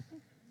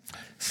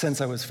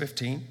 since I was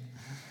 15,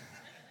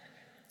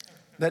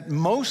 that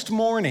most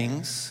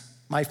mornings,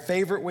 my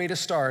favorite way to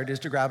start is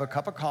to grab a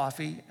cup of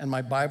coffee and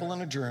my Bible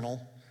and a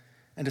journal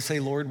and to say,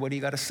 Lord, what do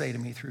you got to say to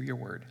me through your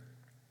word?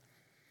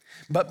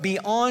 But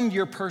beyond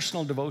your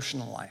personal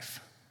devotional life,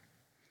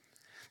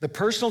 the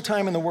personal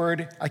time in the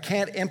Word, I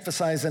can't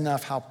emphasize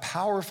enough how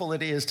powerful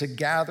it is to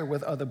gather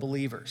with other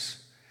believers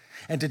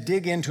and to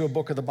dig into a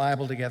book of the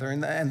Bible together.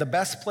 And the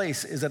best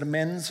place is at a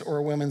men's or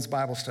a women's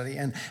Bible study.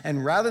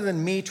 And rather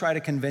than me try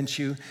to convince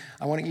you,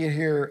 I want you to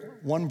hear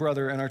one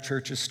brother in our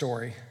church's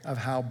story of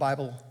how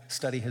Bible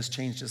study has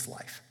changed his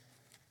life.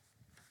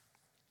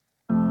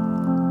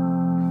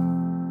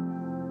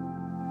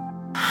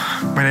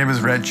 My name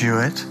is Red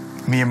Jewett.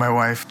 Me and my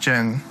wife,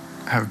 Jen,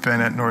 have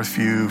been at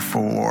Northview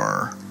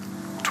for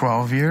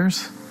 12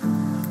 years.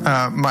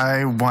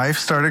 My wife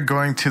started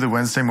going to the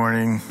Wednesday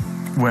morning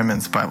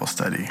women's Bible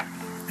study,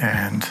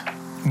 and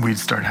we'd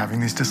start having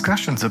these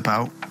discussions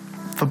about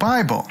the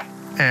Bible.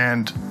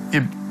 And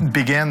it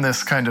began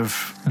this kind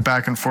of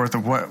back and forth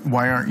of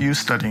why aren't you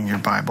studying your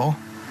Bible?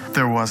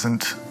 There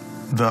wasn't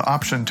the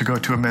option to go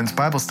to a men's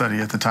Bible study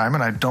at the time,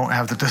 and I don't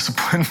have the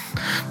discipline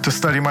to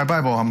study my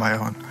Bible on my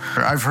own.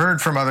 I've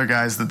heard from other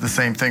guys that the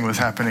same thing was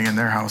happening in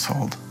their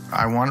household.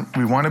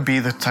 We want to be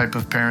the type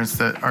of parents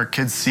that our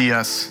kids see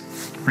us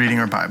reading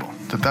our Bible,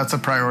 that's a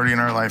priority in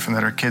our life, and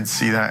that our kids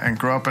see that and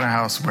grow up in a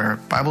house where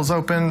Bible's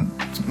open,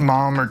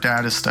 mom or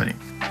dad is studying.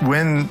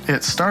 When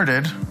it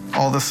started,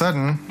 all of a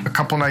sudden, a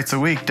couple nights a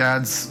week,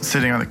 dad's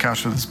sitting on the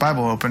couch with his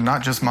Bible open,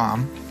 not just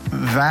mom.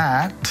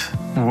 That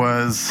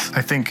was,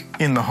 I think,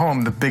 in the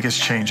home, the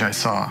biggest change I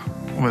saw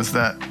was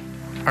that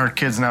our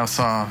kids now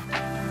saw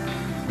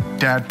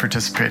dad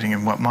participating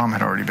in what mom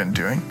had already been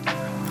doing.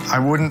 I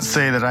wouldn't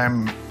say that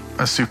I'm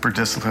a super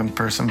disciplined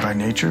person by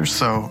nature,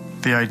 so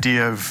the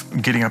idea of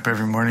getting up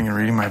every morning and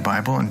reading my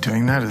Bible and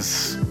doing that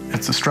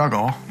it's a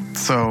struggle.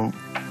 So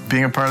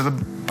being a part of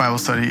the Bible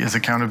study is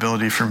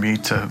accountability for me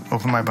to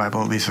open my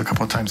Bible at least a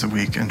couple of times a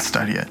week and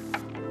study it.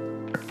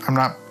 I'm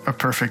not a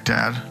perfect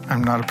dad.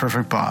 I'm not a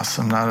perfect boss.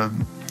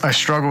 I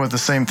struggle with the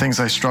same things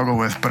I struggle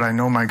with, but I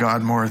know my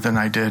God more than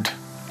I did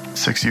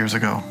 6 years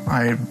ago.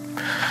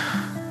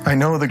 I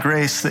know the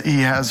grace that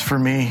He has for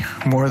me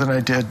more than I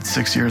did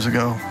 6 years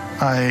ago.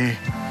 I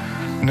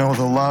know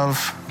the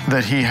love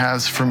that He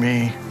has for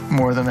me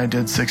more than I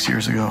did 6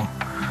 years ago.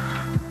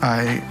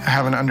 I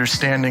have an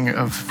understanding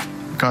of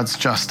God's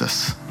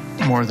justice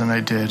more than I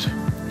did.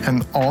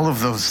 And all of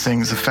those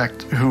things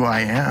affect who I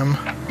am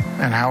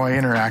and how I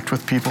interact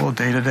with people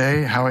day to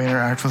day, how I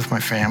interact with my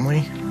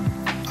family.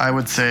 I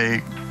would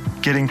say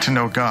getting to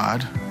know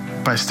God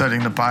by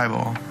studying the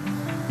Bible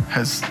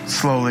has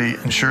slowly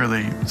and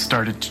surely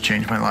started to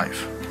change my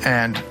life.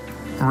 And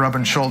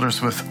rubbing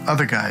shoulders with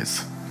other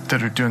guys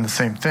that are doing the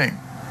same thing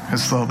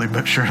has slowly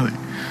but surely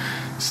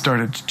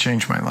started to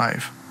change my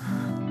life.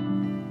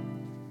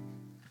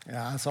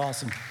 Yeah, that's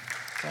awesome.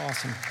 That's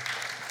awesome.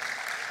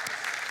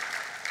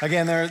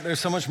 Again, there's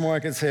so much more I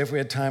could say if we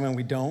had time, and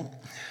we don't.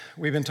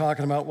 We've been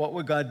talking about what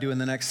would God do in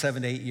the next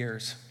 7 to 8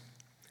 years.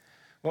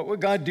 What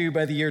would God do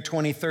by the year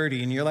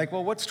 2030? And you're like,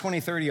 well, what's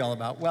 2030 all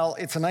about? Well,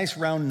 it's a nice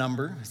round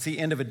number. It's the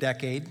end of a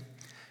decade.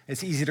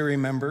 It's easy to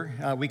remember.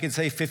 We could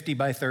say 50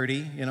 by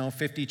 30,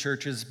 50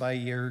 churches by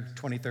year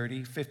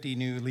 2030, 50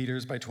 new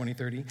leaders by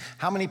 2030.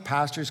 How many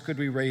pastors could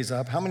we raise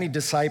up? How many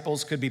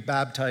disciples could be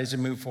baptized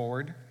and move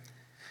forward?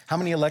 How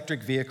many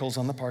electric vehicles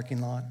on the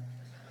parking lot?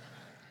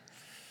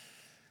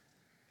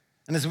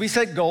 And as we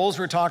set goals,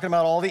 we're talking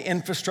about all the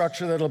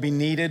infrastructure that'll be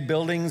needed,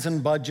 buildings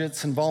and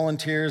budgets and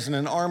volunteers and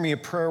an army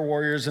of prayer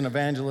warriors and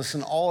evangelists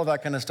and all of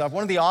that kind of stuff.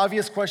 One of the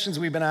obvious questions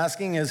we've been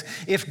asking is,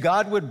 if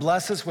God would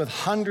bless us with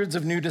hundreds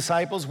of new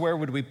disciples, where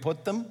would we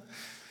put them?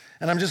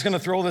 And I'm just going to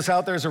throw this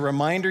out there as a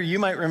reminder. You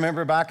might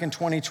remember back in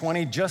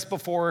 2020, just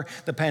before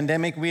the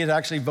pandemic, we had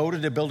actually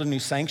voted to build a new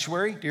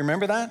sanctuary. Do you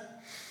remember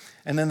that?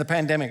 And then the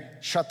pandemic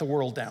shut the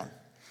world down.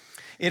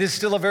 It is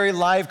still a very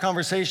live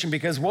conversation,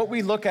 because what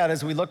we look at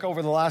as we look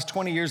over the last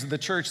 20 years of the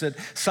church, that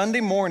Sunday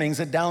mornings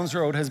at Downs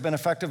Road has been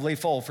effectively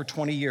full for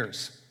 20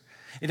 years.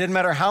 It didn't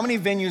matter how many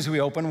venues we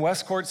opened,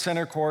 West Court,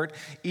 Center Court,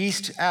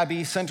 East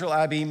Abbey, Central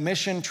Abbey,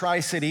 Mission,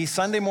 Tri-City,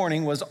 Sunday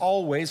morning was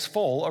always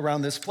full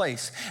around this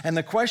place. And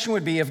the question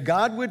would be, if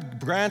God would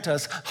grant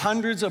us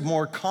hundreds of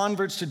more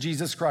converts to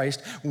Jesus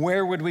Christ,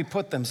 where would we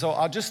put them? So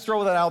I'll just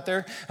throw that out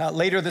there.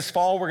 Later this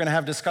fall, we're going to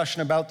have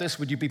discussion about this.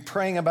 Would you be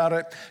praying about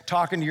it,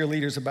 talking to your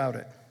leaders about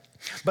it?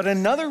 But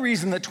another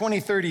reason that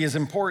 2030 is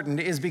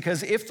important is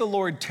because if the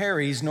Lord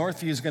tarries,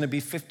 Northview is going to be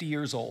 50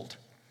 years old.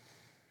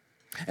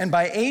 And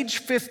by age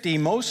 50,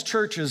 most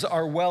churches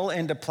are well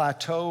into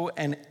plateau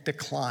and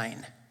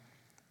decline.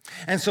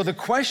 And so the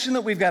question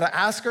that we've got to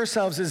ask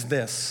ourselves is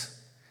this: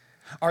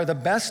 are the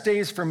best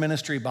days for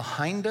ministry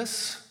behind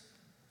us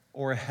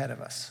or ahead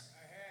of us?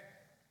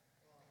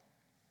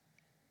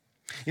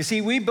 You see,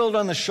 we build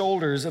on the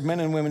shoulders of men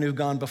and women who've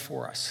gone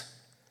before us.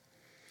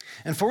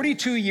 And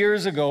 42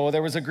 years ago,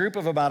 there was a group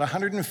of about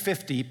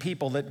 150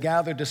 people that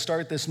gathered to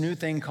start this new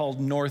thing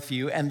called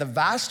Northview, and the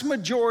vast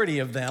majority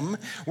of them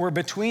were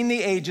between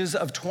the ages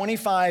of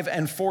 25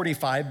 and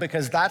 45,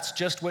 because that's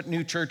just what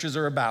new churches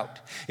are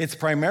about. It's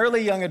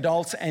primarily young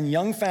adults and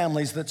young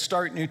families that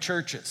start new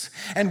churches.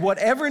 And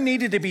whatever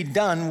needed to be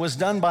done was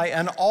done by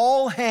an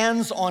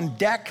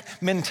all-hands-on-deck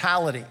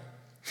mentality.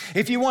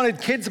 If you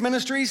wanted kids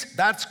ministries,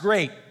 that's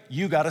great.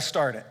 You got to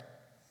start it.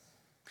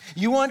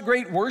 You want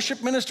great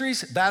worship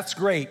ministries? That's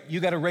great. You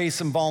got to raise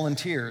some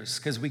volunteers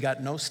because we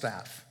got no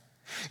staff.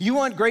 You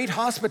want great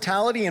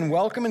hospitality and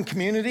welcome and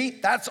community?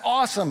 That's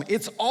awesome.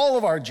 It's all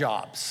of our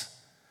jobs.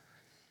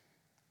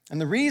 And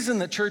the reason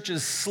that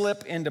churches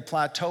slip into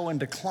plateau and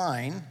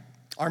decline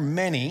are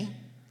many,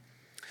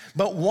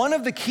 but one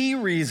of the key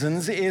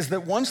reasons is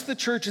that once the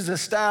church is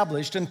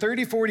established and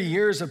 30, 40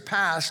 years have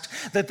passed,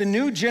 that the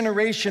new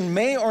generation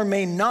may or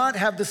may not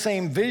have the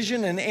same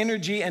vision and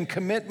energy and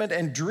commitment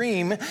and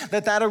dream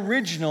that that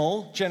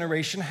original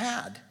generation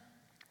had.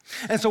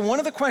 And so one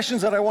of the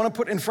questions that I want to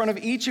put in front of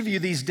each of you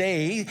these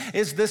days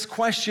is this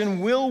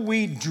question: will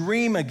we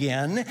dream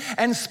again?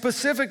 And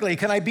specifically,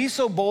 can I be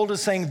so bold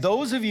as saying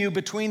those of you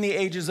between the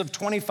ages of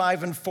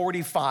 25 and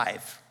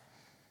 45?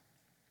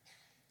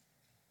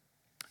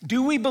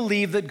 Do we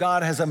believe that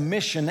God has a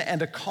mission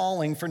and a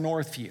calling for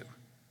Northview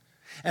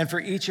and for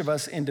each of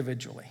us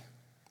individually?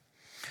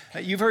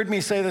 You've heard me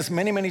say this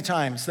many, many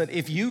times, that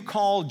if you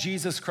call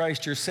Jesus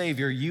Christ your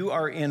Savior, you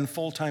are in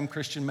full-time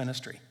Christian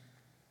ministry.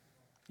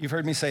 You've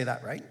heard me say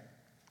that, right?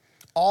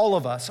 All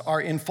of us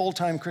are in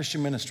full-time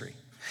Christian ministry.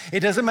 It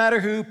doesn't matter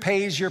who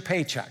pays your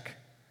paycheck.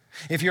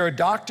 If you're a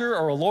doctor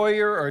or a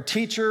lawyer or a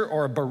teacher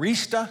or a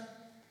barista,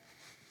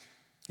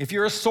 if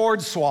you're a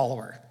sword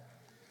swallower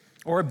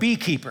or a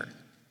beekeeper,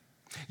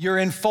 you're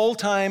in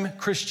full-time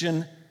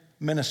Christian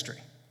ministry.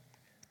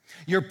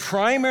 Your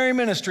primary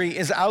ministry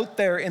is out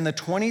there in the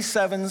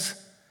 24/7s.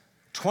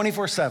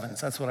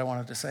 That's what I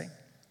wanted to say.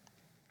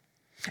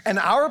 And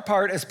our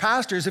part as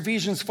pastors,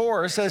 Ephesians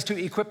 4 says to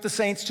equip the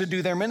saints to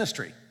do their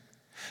ministry,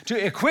 to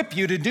equip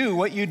you to do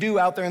what you do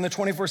out there in the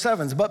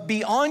 24/7s. But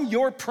beyond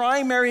your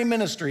primary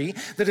ministry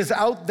that is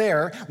out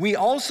there, we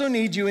also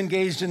need you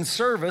engaged in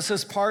service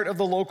as part of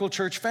the local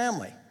church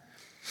family.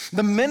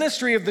 The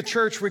ministry of the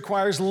church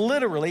requires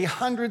literally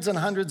hundreds and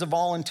hundreds of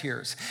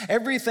volunteers.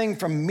 Everything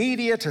from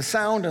media to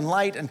sound and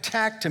light and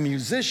tech to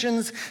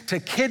musicians to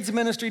kids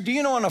ministry. Do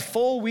you know, on a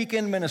full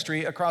weekend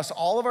ministry across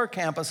all of our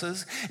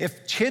campuses,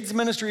 if kids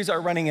ministries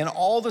are running in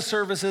all the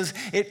services,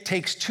 it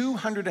takes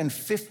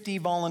 250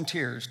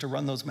 volunteers to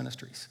run those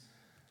ministries.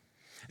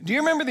 Do you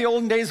remember the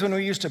olden days when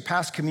we used to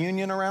pass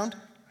communion around?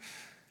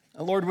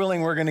 Lord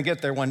willing, we're going to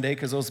get there one day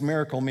because those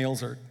miracle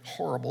meals are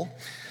horrible.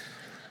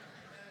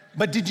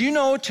 But did you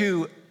know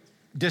to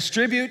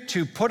distribute,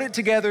 to put it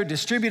together,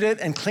 distribute it,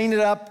 and clean it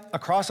up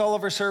across all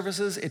of our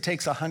services, it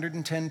takes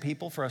 110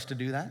 people for us to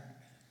do that?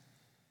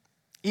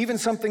 Even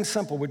something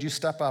simple, would you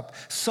step up?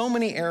 So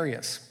many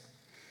areas.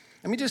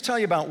 Let me just tell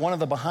you about one of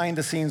the behind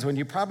the scenes one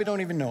you probably don't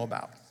even know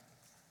about.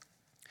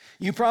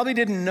 You probably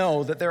didn't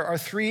know that there are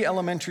 3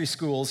 elementary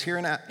schools here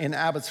in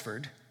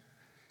Abbotsford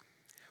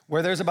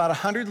where there's about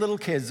 100 little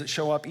kids that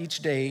show up each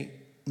day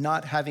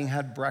not having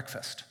had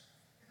breakfast.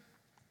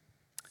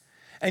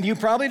 And you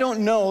probably don't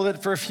know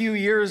that for a few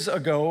years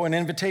ago, an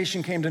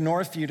invitation came to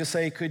Northview to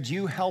say, could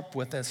you help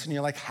with this? And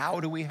you're like,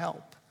 how do we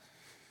help?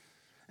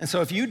 And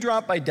so if you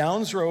drop by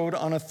Downs Road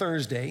on a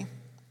Thursday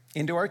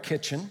into our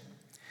kitchen,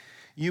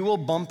 you will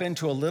bump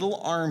into a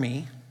little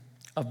army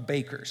of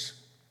bakers.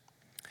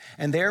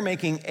 And they're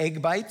making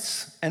egg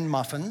bites and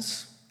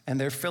muffins, and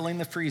they're filling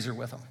the freezer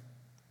with them.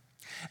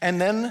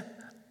 And then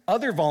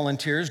other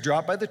volunteers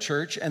drop by the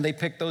church and they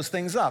pick those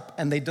things up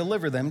and they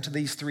deliver them to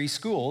these 3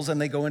 schools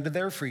and they go into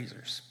their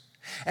freezers.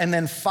 And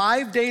then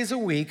 5 days a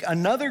week,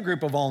 another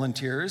group of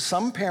volunteers,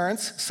 some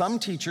parents, some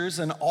teachers,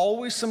 and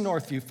always some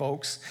Northview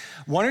folks,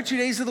 1 or 2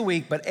 days of the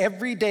week, but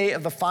every day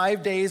of the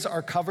 5 days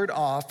are covered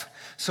off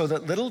so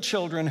that little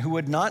children who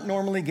would not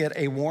normally get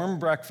a warm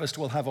breakfast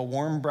will have a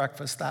warm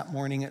breakfast that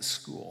morning at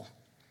school.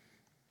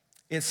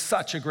 It's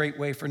such a great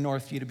way for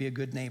Northview to be a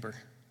good neighbor.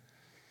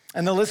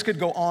 And the list could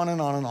go on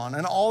and on and on.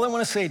 And all I want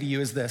to say to you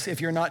is this: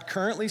 if you're not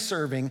currently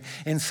serving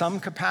in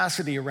some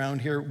capacity around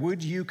here,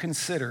 would you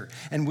consider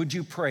and would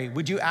you pray?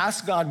 Would you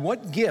ask God,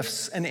 what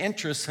gifts and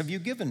interests have you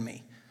given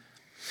me?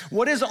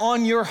 What is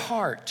on your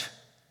heart?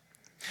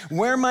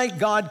 Where might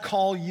God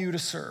call you to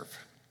serve?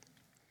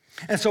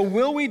 And so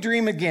will we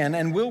dream again,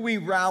 and will we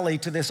rally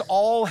to this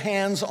all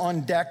hands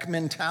on deck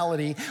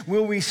mentality?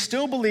 Will we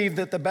still believe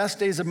that the best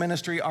days of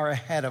ministry are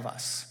ahead of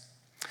us?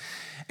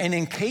 And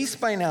in case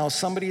by now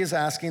somebody is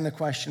asking the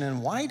question,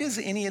 and why does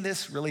any of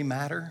this really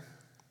matter?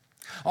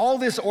 All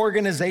this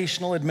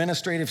organizational,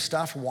 administrative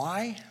stuff,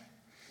 why?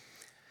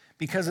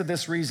 Because of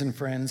this reason,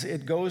 friends.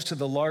 It goes to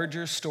the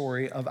larger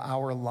story of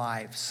our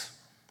lives.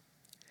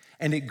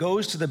 And it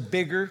goes to the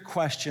bigger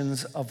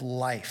questions of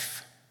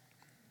life.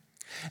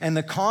 And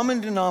the common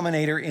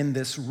denominator in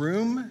this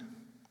room,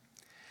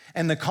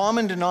 and the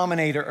common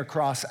denominator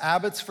across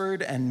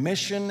Abbotsford and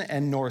Mission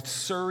and North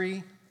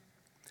Surrey,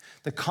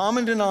 the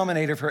common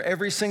denominator for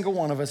every single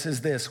one of us is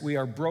this: we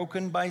are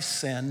broken by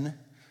sin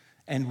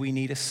and we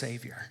need a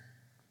Savior.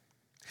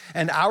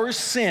 And our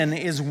sin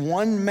is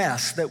one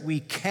mess that we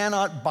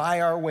cannot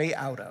buy our way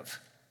out of.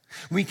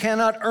 We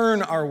cannot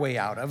earn our way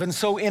out of. And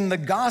so in the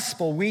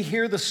gospel, we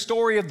hear the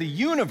story of the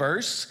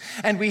universe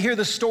and we hear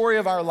the story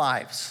of our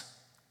lives.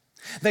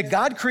 That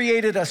God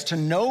created us to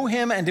know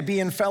him and to be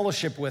in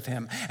fellowship with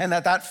him, and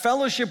that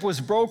fellowship was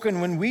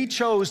broken when we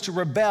chose to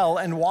rebel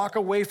and walk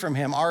away from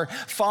him. Our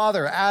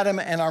father, Adam,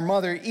 and our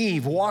mother,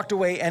 Eve, walked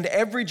away, and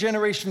every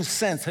generation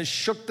since has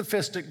shook the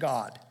fist at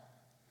God.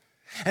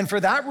 And for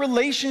that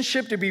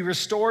relationship to be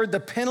restored, the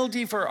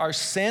penalty for our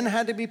sin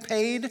had to be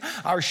paid,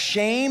 our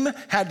shame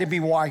had to be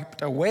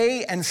wiped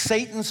away, and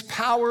Satan's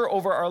power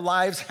over our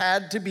lives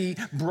had to be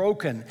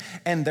broken.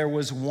 And there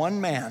was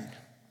one man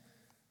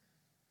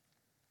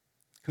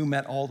who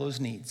met all those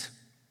needs.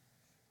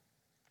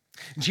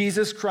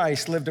 Jesus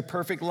Christ lived a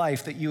perfect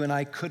life that you and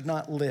I could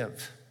not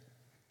live.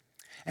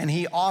 And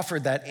he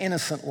offered that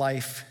innocent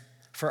life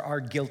for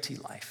our guilty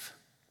life.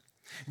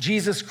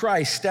 Jesus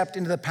Christ stepped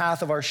into the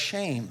path of our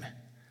shame,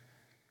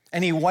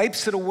 and he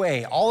wipes it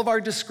away, all of our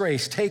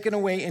disgrace taken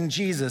away in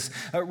Jesus.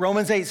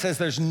 Romans 8 says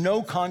there's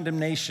no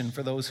condemnation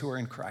for those who are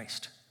in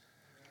Christ.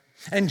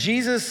 And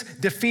Jesus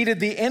defeated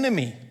the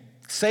enemy,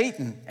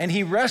 Satan, and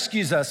he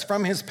rescues us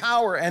from his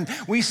power. And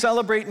we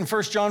celebrate in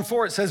 1 John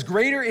 4, it says,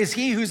 greater is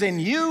he who's in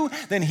you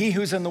than he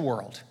who's in the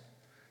world.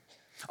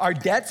 Our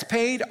debt's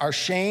paid, our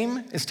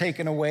shame is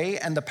taken away,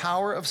 and the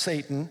power of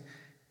Satan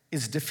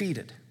is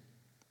defeated.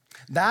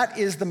 That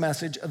is the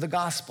message of the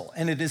gospel,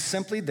 and it is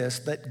simply this,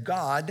 that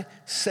God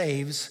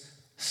saves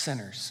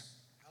sinners.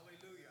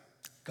 Hallelujah.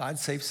 God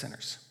saves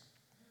sinners.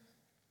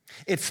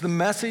 It's the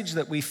message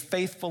that we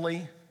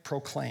faithfully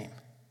proclaim,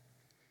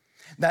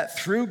 that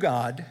through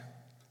God,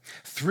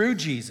 through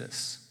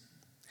Jesus,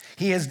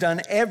 he has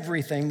done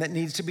everything that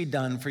needs to be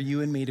done for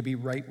you and me to be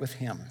right with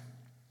him.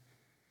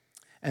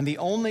 And the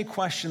only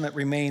question that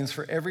remains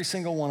for every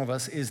single one of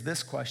us is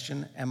this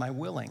question, am I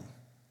willing?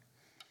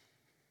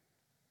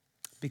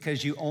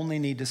 Because you only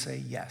need to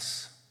say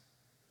yes.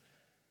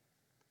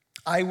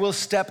 I will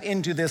step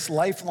into this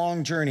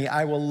lifelong journey.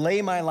 I will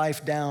lay my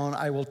life down.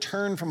 I will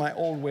turn from my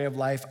old way of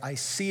life. I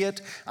see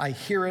it. I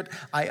hear it.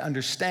 I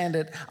understand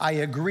it. I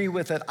agree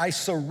with it. I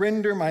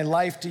surrender my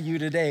life to you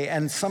today.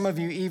 And some of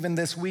you, even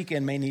this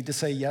weekend, may need to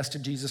say yes to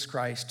Jesus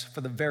Christ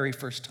for the very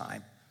first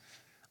time.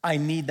 I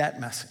need that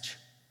message.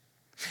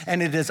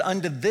 And it is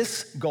unto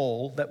this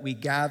goal that we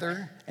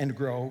gather and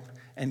grow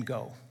and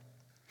go,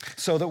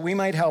 so that we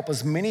might help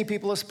as many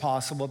people as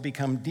possible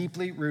become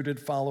deeply rooted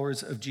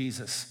followers of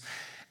Jesus.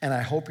 And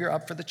I hope you're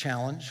up for the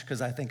challenge,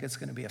 because I think it's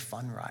going to be a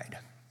fun ride.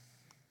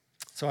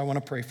 So I want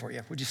to pray for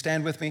you. Would you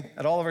stand with me?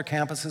 At all of our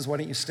campuses, why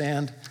don't you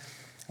stand?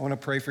 I want to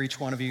pray for each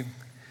one of you.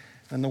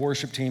 Then the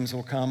worship teams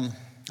will come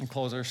and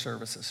close our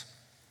services.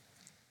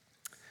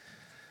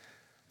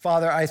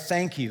 Father, I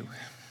thank you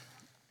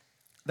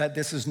that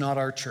this is not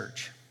our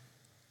church.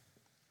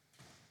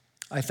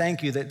 I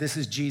thank you that this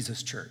is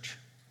Jesus' church.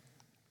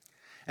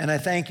 And I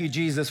thank you,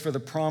 Jesus, for the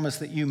promise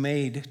that you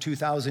made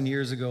 2,000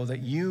 years ago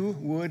that you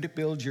would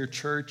build your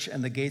church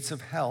and the gates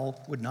of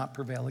hell would not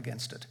prevail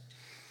against it.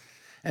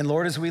 And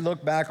Lord, as we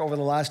look back over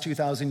the last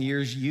 2,000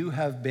 years, you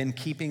have been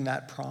keeping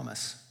that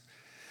promise.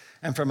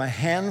 And from a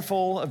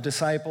handful of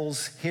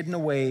disciples hidden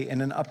away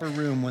in an upper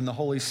room when the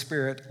Holy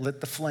Spirit lit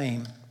the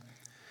flame,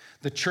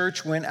 the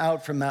church went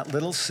out from that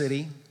little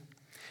city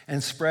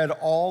and spread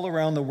all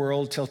around the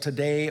world till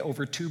today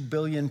over 2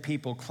 billion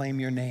people claim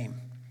your name.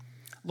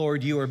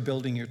 Lord, you are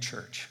building your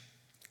church.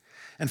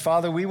 And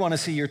Father, we want to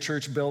see your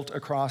church built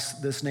across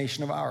this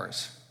nation of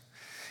ours.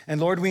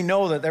 And Lord, we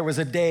know that there was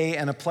a day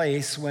and a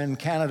place when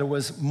Canada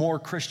was more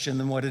Christian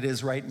than what it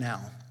is right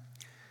now.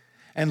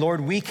 And Lord,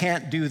 we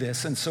can't do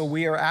this. And so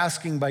we are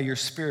asking by your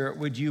Spirit,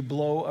 would you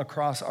blow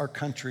across our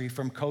country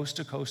from coast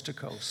to coast to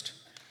coast?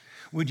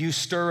 Would you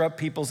stir up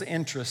people's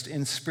interest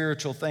in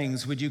spiritual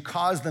things? Would you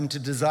cause them to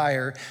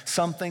desire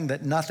something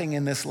that nothing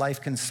in this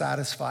life can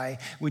satisfy?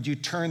 Would you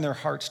turn their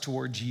hearts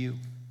towards you?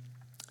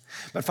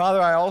 But Father,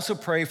 I also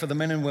pray for the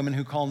men and women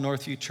who call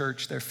Northview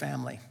Church their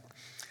family.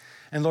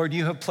 And Lord,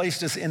 you have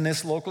placed us in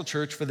this local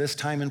church for this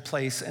time and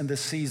place and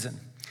this season.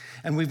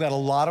 And we've got a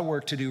lot of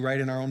work to do right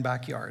in our own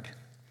backyard.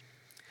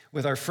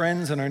 With our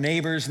friends and our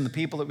neighbors and the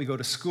people that we go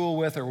to school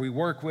with or we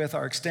work with,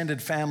 our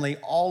extended family,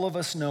 all of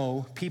us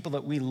know people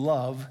that we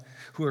love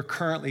who are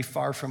currently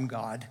far from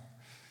God.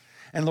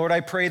 And Lord, I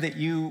pray that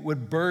you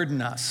would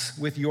burden us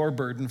with your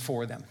burden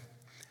for them,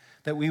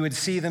 that we would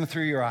see them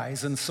through your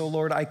eyes. And so,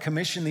 Lord, I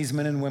commission these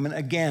men and women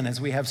again, as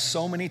we have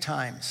so many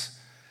times,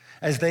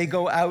 as they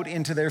go out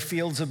into their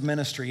fields of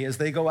ministry, as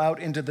they go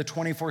out into the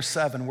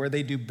 24/7, where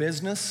they do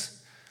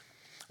business,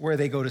 where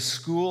they go to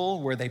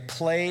school, where they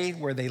play,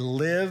 where they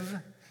live,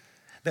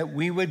 that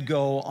we would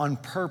go on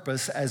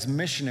purpose as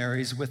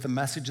missionaries with the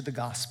message of the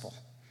gospel.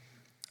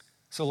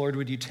 So, Lord,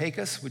 would you take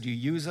us? Would you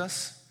use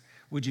us?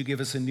 Would you give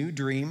us a new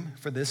dream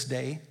for this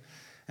day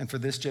and for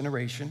this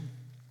generation?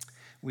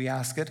 We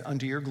ask it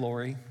unto your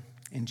glory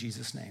in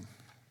Jesus' name.